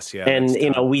much less, yeah. And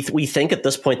we think at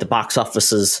this point the box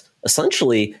office is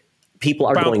essentially people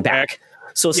are going back.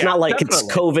 So it's not like definitely.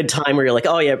 It's COVID time where you're like,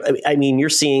 oh yeah. I mean, you're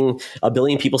seeing 1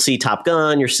 billion people see Top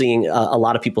Gun. You're seeing a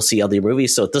lot of people see other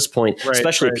movies. So at this point,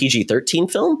 especially a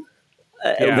PG-13 film.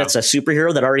 That's a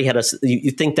superhero that already had you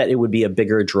think that it would be a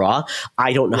bigger draw.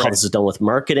 I don't know how this is done with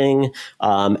marketing.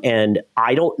 And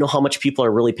I don't know how much people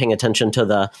are really paying attention to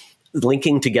the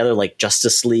linking together like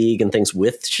Justice League and things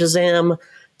with Shazam.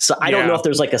 So I don't know if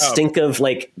there's like a stink of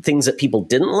like things that people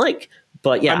didn't like,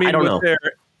 but I don't know.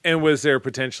 Was there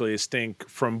potentially a stink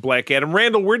from Black Adam?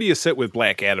 Randall, where do you sit with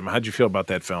Black Adam? How'd you feel about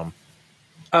that film?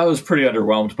 I was pretty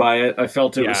underwhelmed by it. I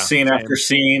felt it was scene after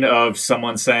scene of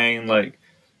someone saying like,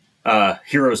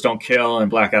 heroes don't kill,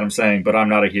 and Black Adam saying, but I'm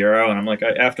not a hero. And I'm like,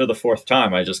 after the fourth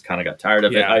time, I just kind of got tired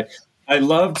of it. I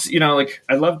loved,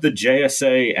 I loved the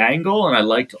JSA angle, and I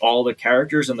liked all the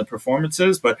characters and the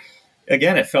performances. But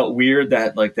again, it felt weird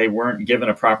that like they weren't given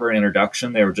a proper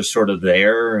introduction. They were just sort of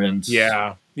there. And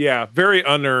very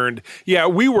unearned. Yeah,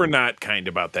 we were not kind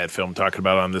about that film talking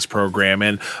about on this program,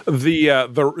 and the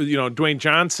Dwayne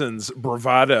Johnson's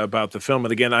bravado about the film.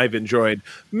 And again, I've enjoyed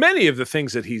many of the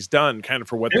things that he's done, kind of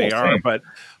for what they are.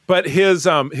 But his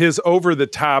over the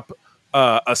top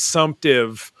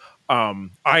assumptive. I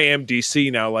am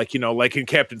DC now, like in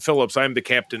Captain Phillips, I'm the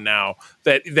captain now.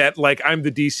 That like I'm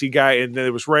the DC guy, and then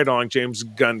it was right on. James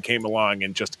Gunn came along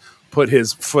and just put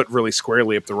his foot really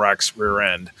squarely up the Rock's rear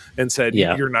end and said,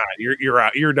 "You're not. You're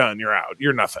out. You're done. You're out.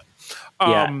 You're nothing."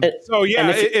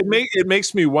 It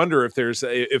makes me wonder if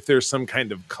there's some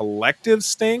kind of collective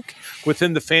stink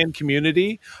within the fan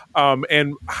community,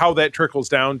 and how that trickles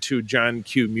down to John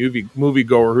Q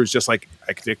moviegoer who's just like,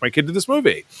 I can take my kid to this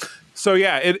movie. So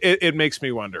it makes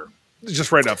me wonder,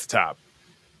 just right off the top.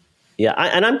 Yeah,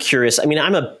 and I'm curious. I mean,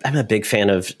 I'm a big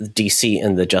fan of DC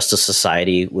and the Justice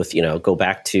Society. With go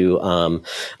back to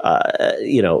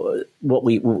what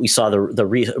we saw the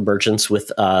re-emergence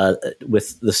with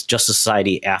this Justice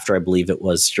Society after, I believe it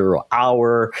was Zero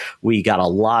Hour. We got a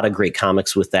lot of great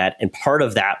comics with that, and part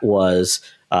of that was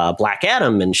Black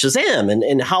Adam and Shazam,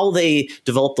 and how they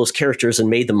developed those characters and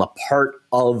made them a part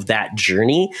of that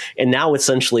journey. And now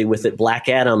essentially with it, Black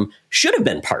Adam should have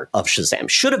been part of Shazam,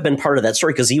 should have been part of that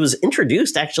story, because he was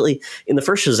introduced actually in the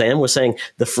first Shazam, was saying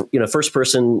first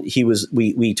person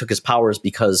we took his powers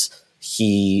because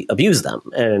he abused them.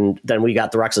 And then we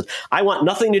got The Rock says, I want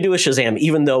nothing to do with Shazam,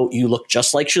 even though you look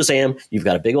just like Shazam. You've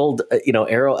got a big old,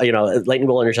 arrow, lightning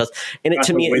bolt on your chest. And it,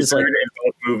 to me, is like, in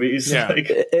both movies. Yeah.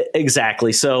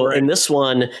 Exactly. So in this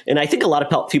one, and I think a lot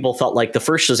of people felt like the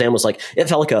first Shazam was like, it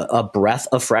felt like a breath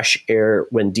of fresh air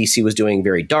when DC was doing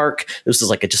very dark. This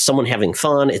is like just someone having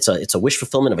fun. It's a wish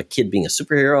fulfillment of a kid being a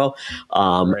superhero.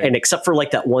 And except for like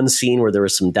that one scene where there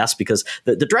was some deaths, because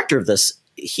the director of this,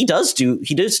 he does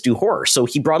do horror. So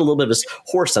he brought a little bit of his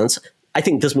horror sense. I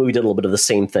think this movie did a little bit of the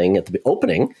same thing at the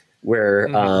opening, where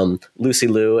Lucy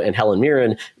Liu and Helen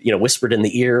Mirren, whispered in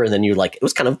the ear, and then it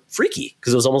was kind of freaky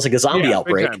because it was almost like a zombie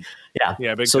outbreak.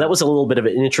 So that was a little bit of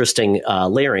an interesting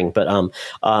layering. But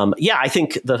I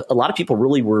think a lot of people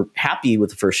really were happy with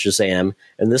the first Shazam,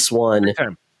 and this one,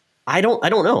 I don't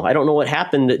know. I don't know what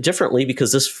happened differently,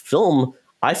 because this film,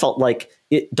 I felt like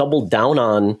it doubled down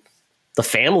on the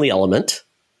family element.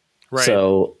 Right.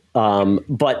 So,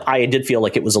 but I did feel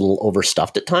like it was a little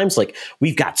overstuffed at times. Like,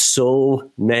 we've got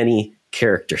so many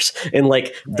characters, and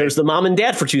there's the mom and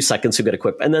dad for 2 seconds who get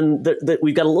equipped, and then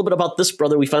we've got a little bit about this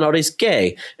brother. We found out he's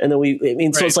gay, and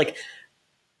then so it's like,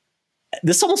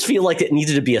 this almost feel like it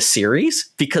needed to be a series,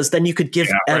 because then you could give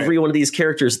every one of these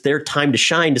characters their time to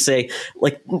shine, to say,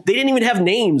 like, they didn't even have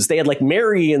names. They had like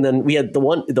Mary, and then we had the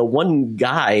one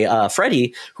guy,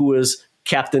 Freddie, who was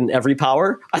Captain Every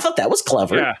Power. I thought that was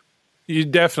clever. Yeah, you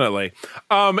definitely.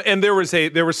 And there was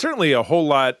certainly a whole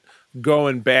lot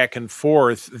going back and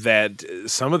forth, that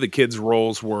some of the kids'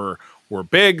 roles were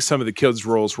big, some of the kids'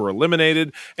 roles were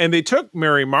eliminated, and they took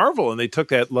Mary Marvel, and they took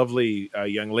that lovely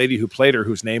young lady who played her,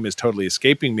 whose name is totally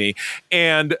escaping me,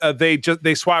 and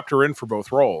they swapped her in for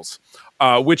both roles.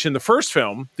 Which in the first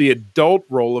film, the adult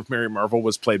role of Mary Marvel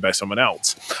was played by someone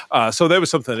else. So that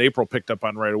was something that April picked up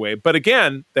on right away. But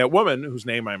again, that woman whose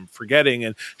name I'm forgetting,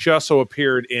 and she also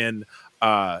appeared in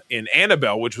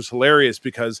Annabelle, which was hilarious,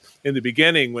 because in the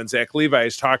beginning, when Zach Levi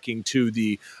is talking to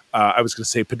the I was going to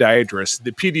say podiatrist,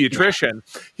 the pediatrician,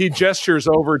 he gestures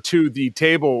over to the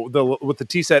table with the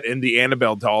tea set, and the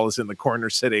Annabelle doll is in the corner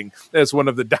sitting as one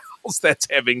of the dolls that's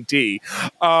having tea.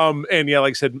 And yeah,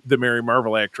 like I said, the Mary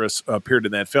Marvel actress appeared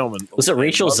in that film. And was it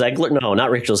Rachel Zegler? No,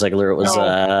 not Rachel Zegler. It was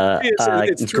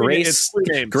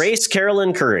Grace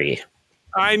Carolyn Curry.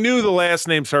 I knew the last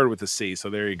name started with a C, so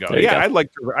there you go. I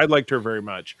liked her. I liked her very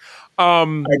much. I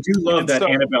do love that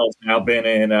Annabelle's now been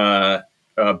in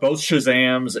both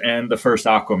Shazams and the first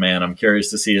Aquaman. I'm curious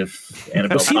to see if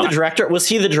Annabelle was he the director. Was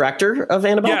he the director of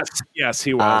Annabelle? Yes,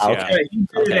 he was. Okay. He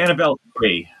did Annabelle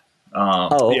 3.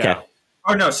 Okay. Yeah.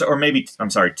 Or no, or maybe I'm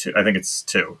sorry, 2. I think it's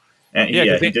 2. And he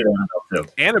did Annabelle 2.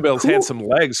 Annabelle's had some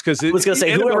legs, because I was going to say,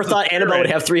 whoever thought Annabelle would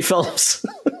have 3 films?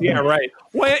 Yeah, right.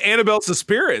 Well, Annabelle's a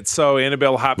spirit, so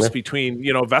Annabelle hops between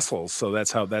vessels, so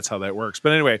that's how that works.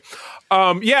 But anyway,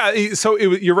 so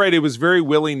you're right. It was very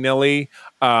willy nilly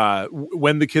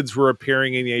when the kids were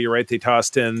appearing, and you're right. They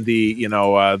tossed in the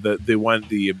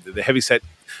heavyset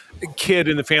kid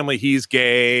in the family. He's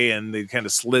gay, and they kind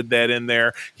of slid that in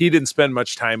there. He didn't spend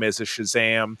much time as a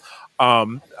Shazam.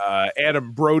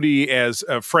 Adam Brody as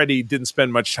Freddy didn't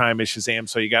spend much time as Shazam,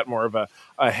 so you got more of a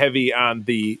heavy on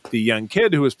the young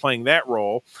kid who was playing that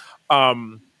role.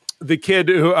 The kid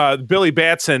who Billy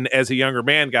Batson as a younger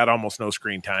man got almost no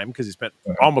screen time, because he spent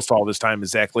almost all of his time as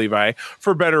Zach Levi,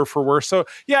 for better or for worse. So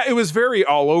yeah, it was very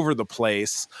all over the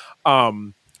place.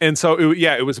 And so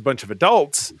it was a bunch of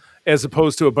adults as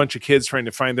opposed to a bunch of kids trying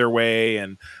to find their way.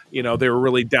 And, they were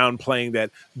really downplaying that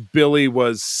Billy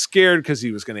was scared because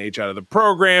he was going to age out of the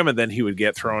program, and then he would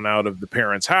get thrown out of the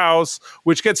parents' house,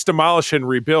 which gets demolished and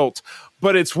rebuilt.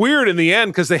 But it's weird in the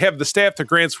end, because they have the staff that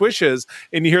grants wishes,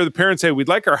 and you hear the parents say, we'd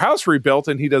like our house rebuilt,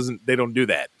 and they don't do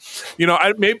that.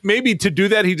 Maybe to do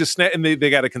that, he just, and they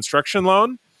got a construction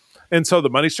loan. And so the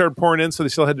money started pouring in, so they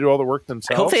still had to do all the work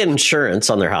themselves. I hope they had insurance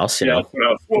on their house, Well,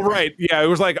 right. Yeah, it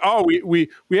was like, oh, we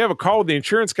have a call with the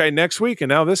insurance guy next week, and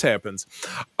now this happens.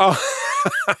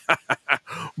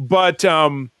 But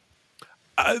the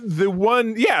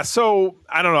one, so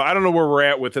I don't know where we're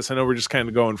at with this. I know we're just kind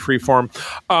of going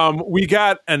freeform. We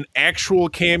got an actual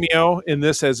cameo in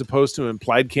this as opposed to an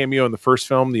implied cameo in the first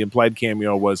film. The implied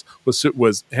cameo was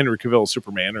Henry Cavill's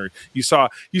Superman, or you saw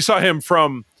him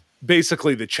from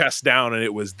basically the chest down, and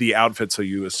it was the outfit, so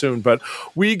you assumed. But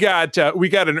we got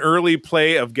an early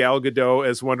play of Gal Gadot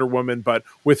as Wonder Woman, but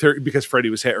with her, because Freddie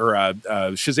was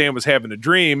Shazam was having a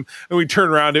dream, and we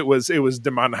turned around, it was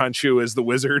Damon Hanchu as the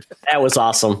Wizard. That was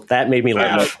awesome. That made me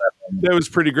laugh. That was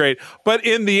pretty great. But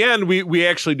in the end, we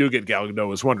actually do get Gal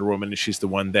Gadot as Wonder Woman, and she's the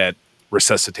one that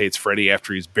resuscitates Freddie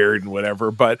after he's buried and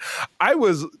whatever. But I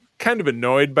was kind of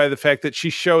annoyed by the fact that she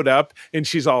showed up and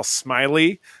she's all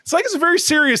smiley. It's like it's a very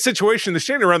serious situation. They're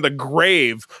standing around the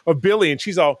grave of Billy, and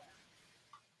she's all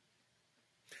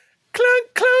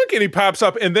clunk, clunk, and he pops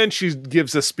up, and then she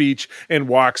gives a speech and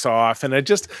walks off. And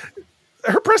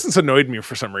her presence annoyed me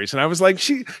for some reason. I was like,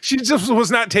 she just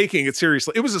was not taking it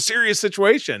seriously. It was a serious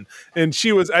situation. And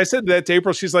I said that to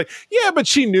April, she's like, yeah, but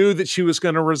she knew that she was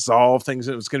going to resolve things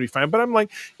and it was going to be fine. But I'm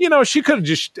like, she could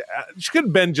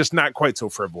have been just not quite so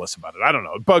frivolous about it. I don't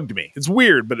know. It bugged me. It's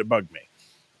weird, but it bugged me.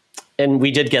 And we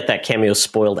did get that cameo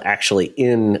spoiled actually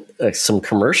in some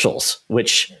commercials,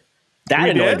 which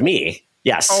annoyed me.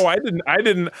 Yes. Oh, I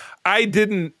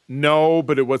didn't know,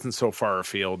 but it wasn't so far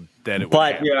afield that it would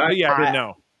happen. I didn't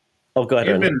know. Oh, go ahead.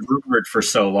 It's been rumored for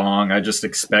so long. I just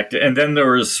expected, and then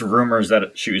there was rumors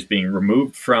that she was being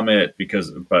removed from it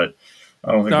but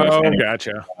I don't think. Oh,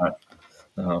 gotcha.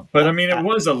 But I mean, it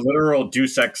was a literal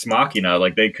Deus Ex Machina.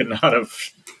 Like they could not have,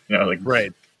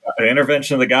 right. An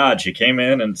intervention of the gods. She came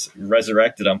in and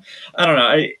resurrected them. I don't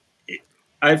know.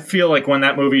 I feel like when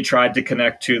that movie tried to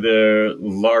connect to the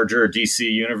larger DC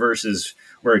universes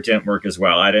where it didn't work as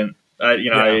well.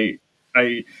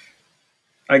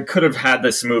 I could have had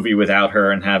this movie without her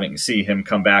and see him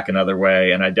come back another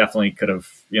way. And I definitely could have,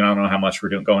 I don't know how much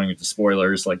we're going into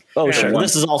spoilers. Sure.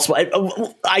 This is all,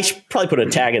 I should probably put a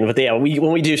tag in, but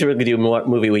when we typically do a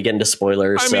movie, we get into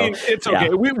spoilers. I mean, it's okay.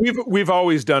 Yeah. We've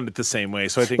always done it the same way.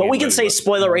 So I think, but we can say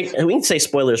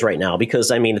spoilers right now,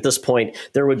 because I mean, at this point,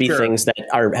 there would be things that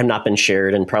have not been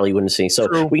shared and probably wouldn't see.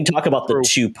 So we can talk about the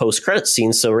two post-credit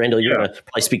scenes. So Randall, you're going to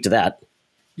probably speak to that.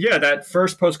 Yeah, that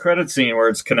first post-credit scene where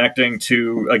it's connecting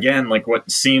to, again, like what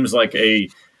seems like a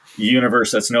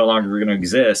universe that's no longer going to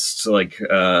exist,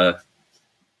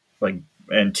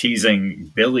 and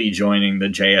teasing Billy joining the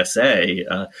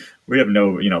JSA. We have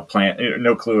no plan,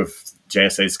 no clue if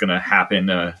JSA is going to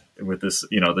happen with this,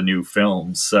 the new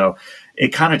films. So it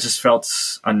kind of just felt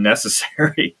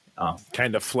unnecessary.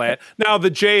 Kind of flat. Now the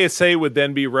JSA would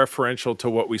then be referential to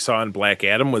what we saw in Black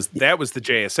Adam. That was the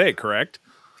JSA, correct?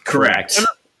 Correct.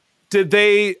 Did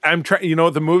they? I'm trying.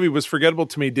 The movie was forgettable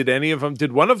to me. Did any of them?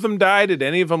 Did one of them die? Did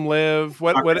any of them live?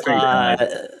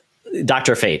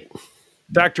 Dr. Fate.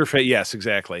 Dr. Fate. Yes,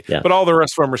 exactly. Yeah. But all the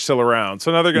rest of them are still around.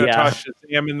 So now they're going to toss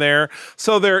Shazam in there.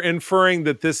 So they're inferring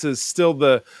that this is still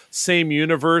the same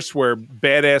universe where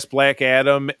badass Black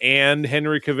Adam and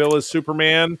Henry Cavill is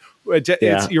Superman.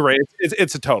 You're right.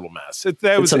 It's a total mess. It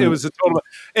was a total.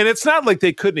 And it's not like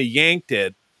they couldn't have yanked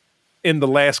it in the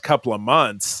last couple of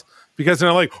months, because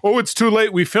they're like, oh, it's too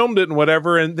late, we filmed it and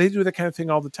whatever, and they do that kind of thing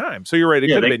all the time. So you're right, it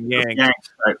could have been yanked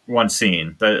one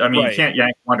scene. You can't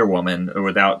yank Wonder Woman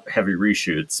without heavy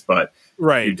reshoots, but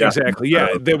right, exactly.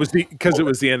 Yeah, that was because it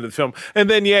was the end of the film. And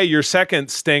then your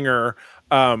second stinger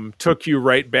took you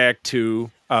right back to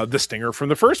the stinger from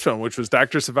the first film, which was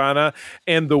Dr. Savannah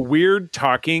and the weird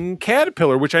talking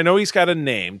caterpillar, which I know he's got a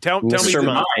name. Tell me Mr.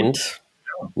 Mind.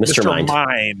 Mr.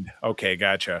 Mind. Okay,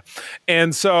 gotcha.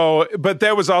 And so, but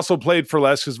that was also played for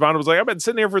less, because Vonda was like, I've been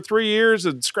sitting here for 3 years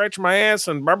and scratching my ass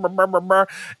and blah, blah, blah, blah, blah.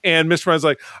 And Mr. Mind's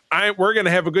like, we're going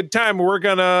to have a good time. We're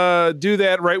going to do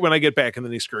that right when I get back. And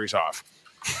then he scurries off.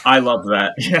 I love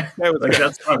that. Yeah,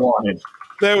 that's what I wanted.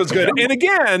 That was good. And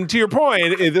again, to your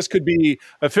point, this could be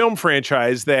a film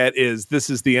franchise this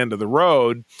is the end of the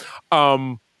road.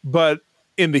 But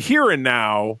in the here and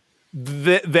now,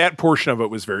 that portion of it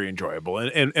was very enjoyable,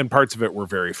 and parts of it were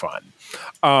very fun.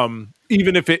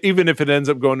 Even if it ends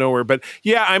up going nowhere. But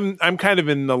yeah, I'm kind of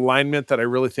in alignment that I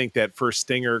really think that first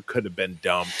stinger could have been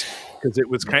dumped, because it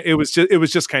was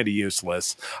just kind of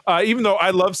useless. Even though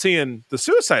I love seeing the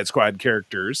Suicide Squad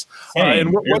characters.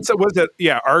 And was it?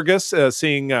 Yeah, Argus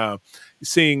seeing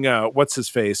what's his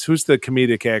face? Who's the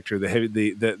comedic actor?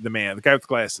 The man, the guy with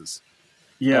glasses.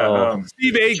 Yeah,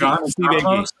 Steve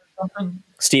Agee.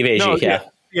 Steve Agee,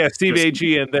 yeah, Steve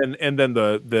Agee, and then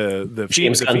the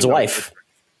James Gunn's wife.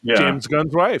 Yeah. James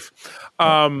Gunn's wife.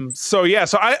 So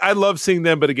I love seeing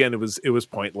them, but again, it was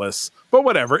pointless. But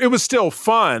whatever, it was still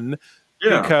fun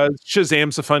because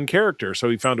Shazam's a fun character,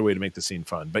 so he found a way to make the scene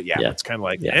fun. But it's kind of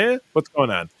like, what's going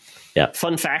on? Yeah.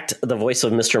 Fun fact: the voice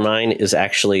of Mr. Mind is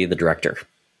actually the director.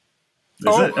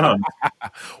 Is it?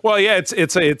 Well, yeah,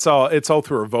 it's all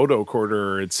through a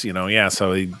vocoder. It's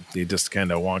so he just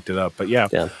kind of wonked it up. But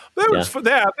that was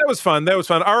fun. That was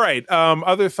fun. All right.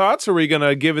 Other thoughts? Or are we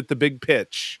gonna give it the big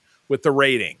pitch with the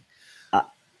rating?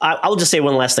 I'll just say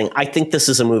one last thing. I think this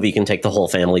is a movie you can take the whole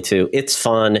family to. It's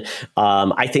fun.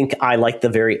 I think I like the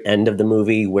very end of the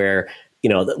movie where,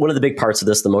 one of the big parts of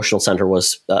this, the emotional center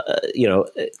was,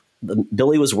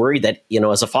 Billy was worried that,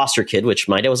 as a foster kid, which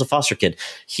my dad was a foster kid,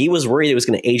 he was worried he was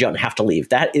going to age out and have to leave.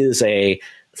 That is a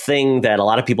thing that a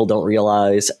lot of people don't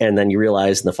realize. And then you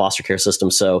realize in the foster care system.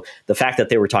 So the fact that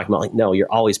they were talking about no,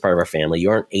 you're always part of our family.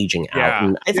 You aren't aging out.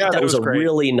 And I think that was a great,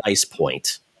 really nice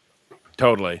point.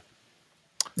 Totally.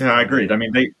 Yeah, I agreed. I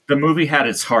mean, the movie had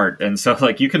its heart, and so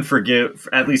you can forgive.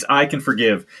 At least I can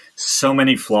forgive so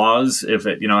many flaws if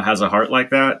it has a heart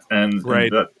like that, and in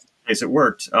that case, it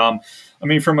worked. I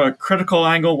mean, from a critical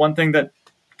angle, one thing that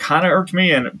kind of irked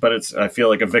me, but I feel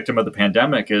like a victim of the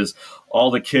pandemic, is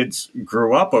all the kids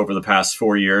grew up over the past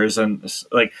 4 years, and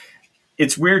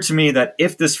it's weird to me that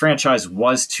if this franchise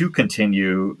was to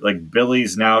continue,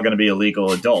 Billy's now going to be a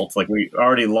legal adult. We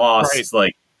already lost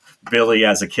Billy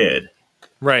as a kid.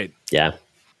 Right. Yeah.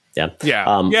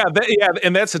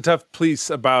 And that's a tough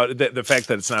piece about the fact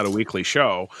that it's not a weekly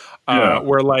show.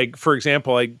 Where, for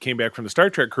example, I came back from the Star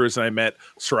Trek cruise and I met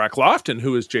Sirach Lofton,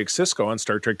 who is Jake Sisko on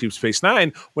Star Trek Deep Space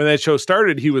Nine. When that show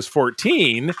started, he was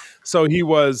 14, so he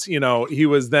was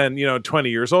then 20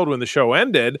 years old when the show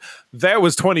ended. That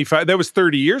was 25. That was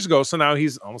 30 years ago. So now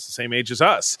he's almost the same age as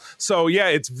us. So yeah,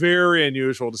 it's very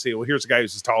unusual to see. Well, here's a guy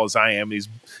who's as tall as I am. He's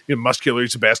muscular.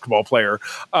 He's a basketball player,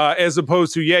 as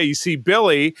opposed to you see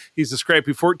Billy. He's a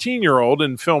scrappy 14-year-old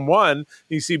in film one.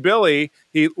 You see Billy.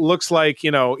 He looks like,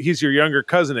 he's your younger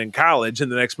cousin in college in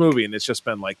the next movie. And it's just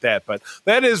been like that. But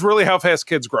that is really how fast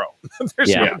kids grow.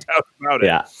 There's no doubt about it.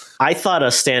 Yeah. I thought a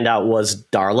standout was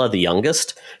Darla, the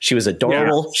youngest. She was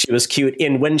adorable. Yeah. She was cute.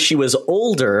 And when she was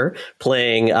older,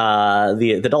 playing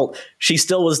the adult, she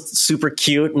still was super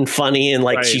cute and funny. And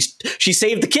she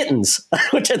saved the kittens,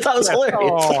 which I thought was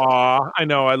hilarious. Aww, I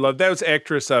know. I love that. Was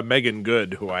actress Megan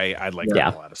Good, who I like a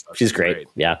lot of stuff. She's great.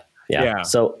 Yeah.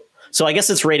 So I guess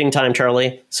it's rating time,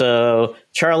 Charlie. So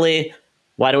Charlie,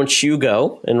 why don't you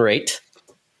go and rate?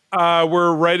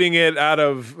 We're rating it out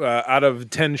of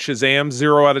 10 Shazams,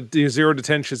 0 to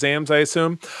 10 Shazams, I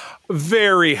assume.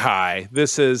 Very high.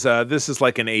 This is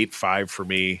like an 8.5 for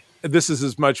me. This is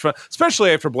as much fun,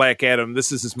 especially after Black Adam.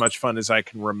 This is as much fun as I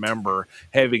can remember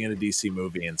having in a DC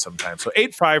movie in some time. So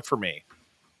 8.5 for me.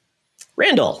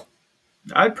 Randall,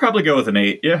 I'd probably go with an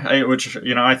 8. Yeah,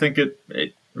 I think it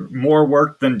more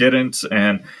worked than didn't,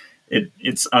 and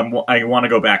I want to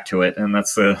go back to it, and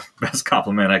that's the best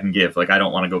compliment I can give. I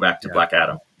don't want to go back to Black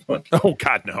Adam. Oh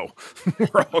God, no.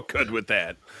 We're all good with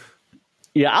that.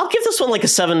 Yeah, I'll give this one a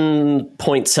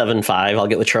 7.75. I'll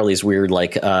get with Charlie's weird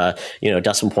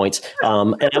decimal points.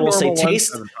 And I will say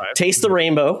taste the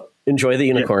rainbow. Enjoy the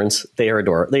unicorns. Yeah. They are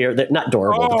adorable. They're not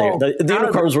adorable, but the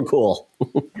unicorns were cool.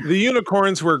 The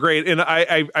unicorns were great. And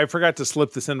I forgot to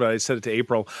slip this in, but I said it to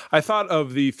April. I thought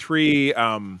of the three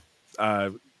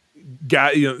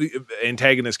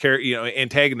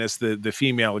antagonists, the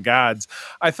female gods.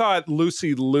 I thought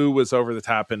Lucy Liu was over the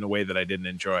top in a way that I didn't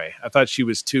enjoy. I thought she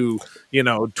was too,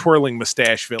 twirling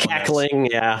mustache villainous.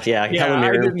 Cackling, Helen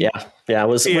Mirren,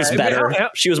 was better.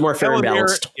 She was more fair and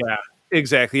balanced. Yeah.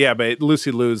 Exactly. Yeah, but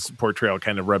Lucy Liu's portrayal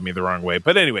kind of rubbed me the wrong way.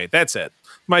 But anyway, that's it.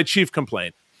 My chief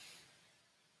complaint.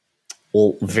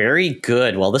 Well, very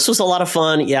good. Well, this was a lot of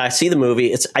fun. Yeah, I see the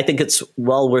movie. I think it's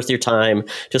well worth your time.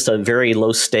 Just a very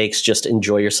low stakes. Just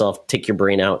enjoy yourself. Take your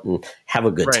brain out and have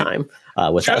a good time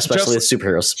with that, especially with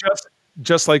superheroes.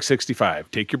 Just like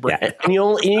 65. Take your brain. Yeah, and you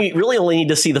really only need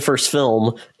to see the first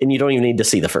film, and you don't even need to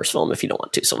see the first film if you don't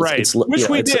want to. So which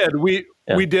we did.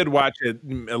 We did watch it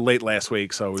late last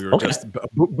week, so we were just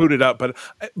booted up.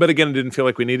 But again, I didn't feel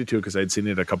like we needed to because I'd seen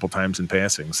it a couple times in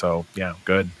passing. So yeah,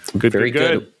 good. Very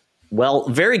good. Well,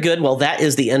 very good. Well, that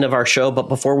is the end of our show. But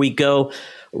before we go,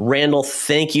 Randall,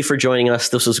 thank you for joining us.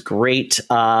 This was great.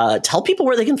 Tell people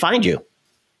where they can find you.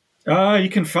 You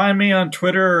can find me on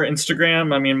Twitter or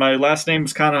Instagram. I mean, my last name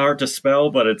is kind of hard to spell,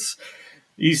 but it's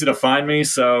easy to find me.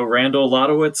 So Randall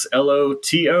Lotowitz,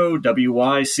 LotowYcz.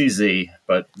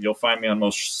 But you'll find me on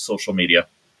most social media.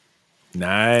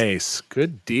 Nice.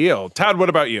 Good deal. Todd, what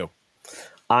about you?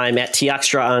 I'm at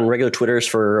Txtra on regular Twitters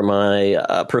for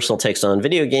my personal takes on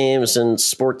video games and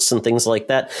sports and things like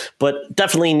that. But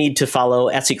definitely need to follow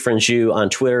at Secret Friends U on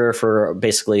Twitter for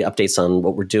basically updates on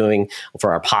what we're doing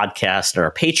for our podcast and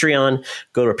our Patreon.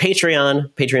 Go to our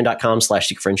Patreon,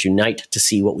 patreon.com/SecretFriendsUnite to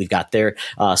see what we've got there.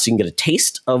 So you can get a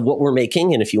taste of what we're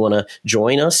making. And if you want to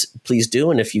join us, please do.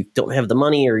 And if you don't have the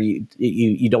money or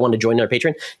you don't want to join our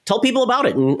Patreon, tell people about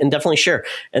it and definitely share.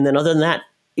 And then other than that,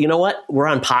 you know what? We're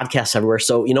on podcasts everywhere.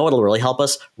 So you know what'll really help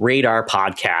us? Rate our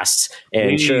podcasts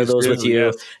and share those with you.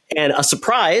 Yes. And a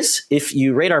surprise, if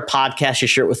you rate our podcast, you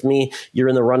share it with me, you're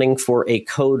in the running for a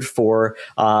code for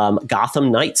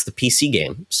Gotham Knights, the PC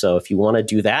game. So if you want to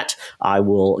do that, I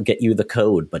will get you the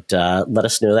code. But let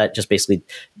us know that. Just basically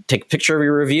take a picture of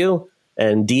your review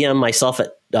and DM myself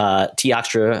at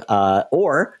Txtra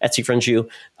or at Secret Friends U.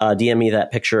 DM me that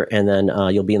picture, and then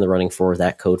you'll be in the running for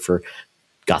that code for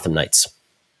Gotham Knights.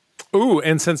 Ooh,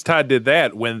 and since Todd did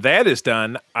that, when that is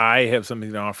done, I have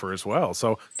something to offer as well.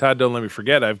 So, Todd, don't let me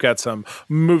forget. I've got some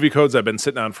movie codes I've been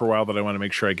sitting on for a while that I want to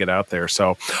make sure I get out there.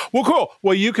 So, well, cool.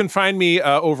 Well, you can find me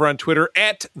over on Twitter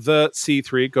at the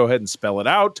C3. Go ahead and spell it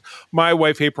out. My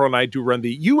wife, April, and I do run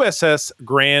the USS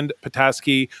Grand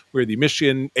Petoskey. We're the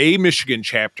Michigan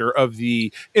chapter of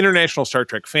the International Star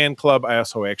Trek Fan Club. I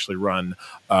also actually run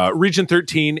Region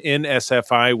 13 in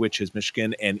SFI, which is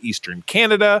Michigan and Eastern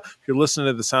Canada. If you're listening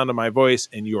to the sound of my voice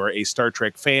and you are a Star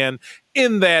Trek fan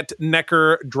in that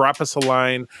necker, drop us a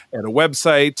line at a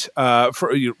website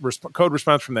for code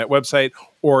response from that website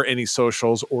or any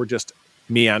socials or just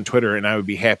me on Twitter, and I would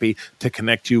be happy to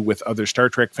connect you with other Star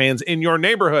Trek fans in your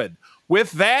neighborhood.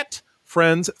 With that,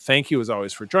 friends, thank you as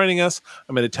always for joining us.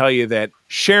 I'm going to tell you that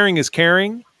sharing is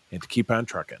caring and to keep on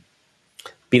trucking.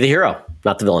 Be the hero,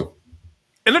 not the villain.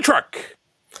 In the truck.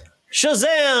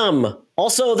 Shazam!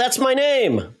 Also, that's my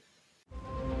name.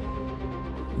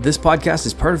 This podcast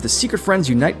is part of the Secret Friends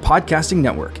Unite podcasting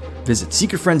network. Visit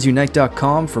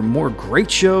secretfriendsunite.com for more great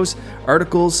shows,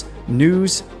 articles,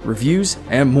 news, reviews,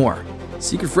 and more.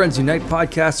 Secret Friends Unite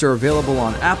podcasts are available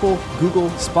on Apple, Google,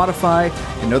 Spotify,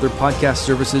 and other podcast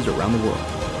services around the world.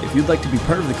 If you'd like to be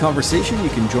part of the conversation, you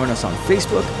can join us on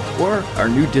Facebook or our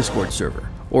new Discord server,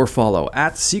 or follow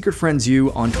at Secret Friends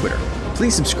U on Twitter.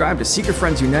 Please subscribe to Secret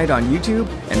Friends Unite on YouTube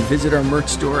and visit our merch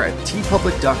store at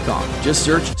tpublic.com. Just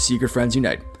search Secret Friends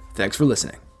Unite. Thanks for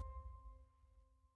listening.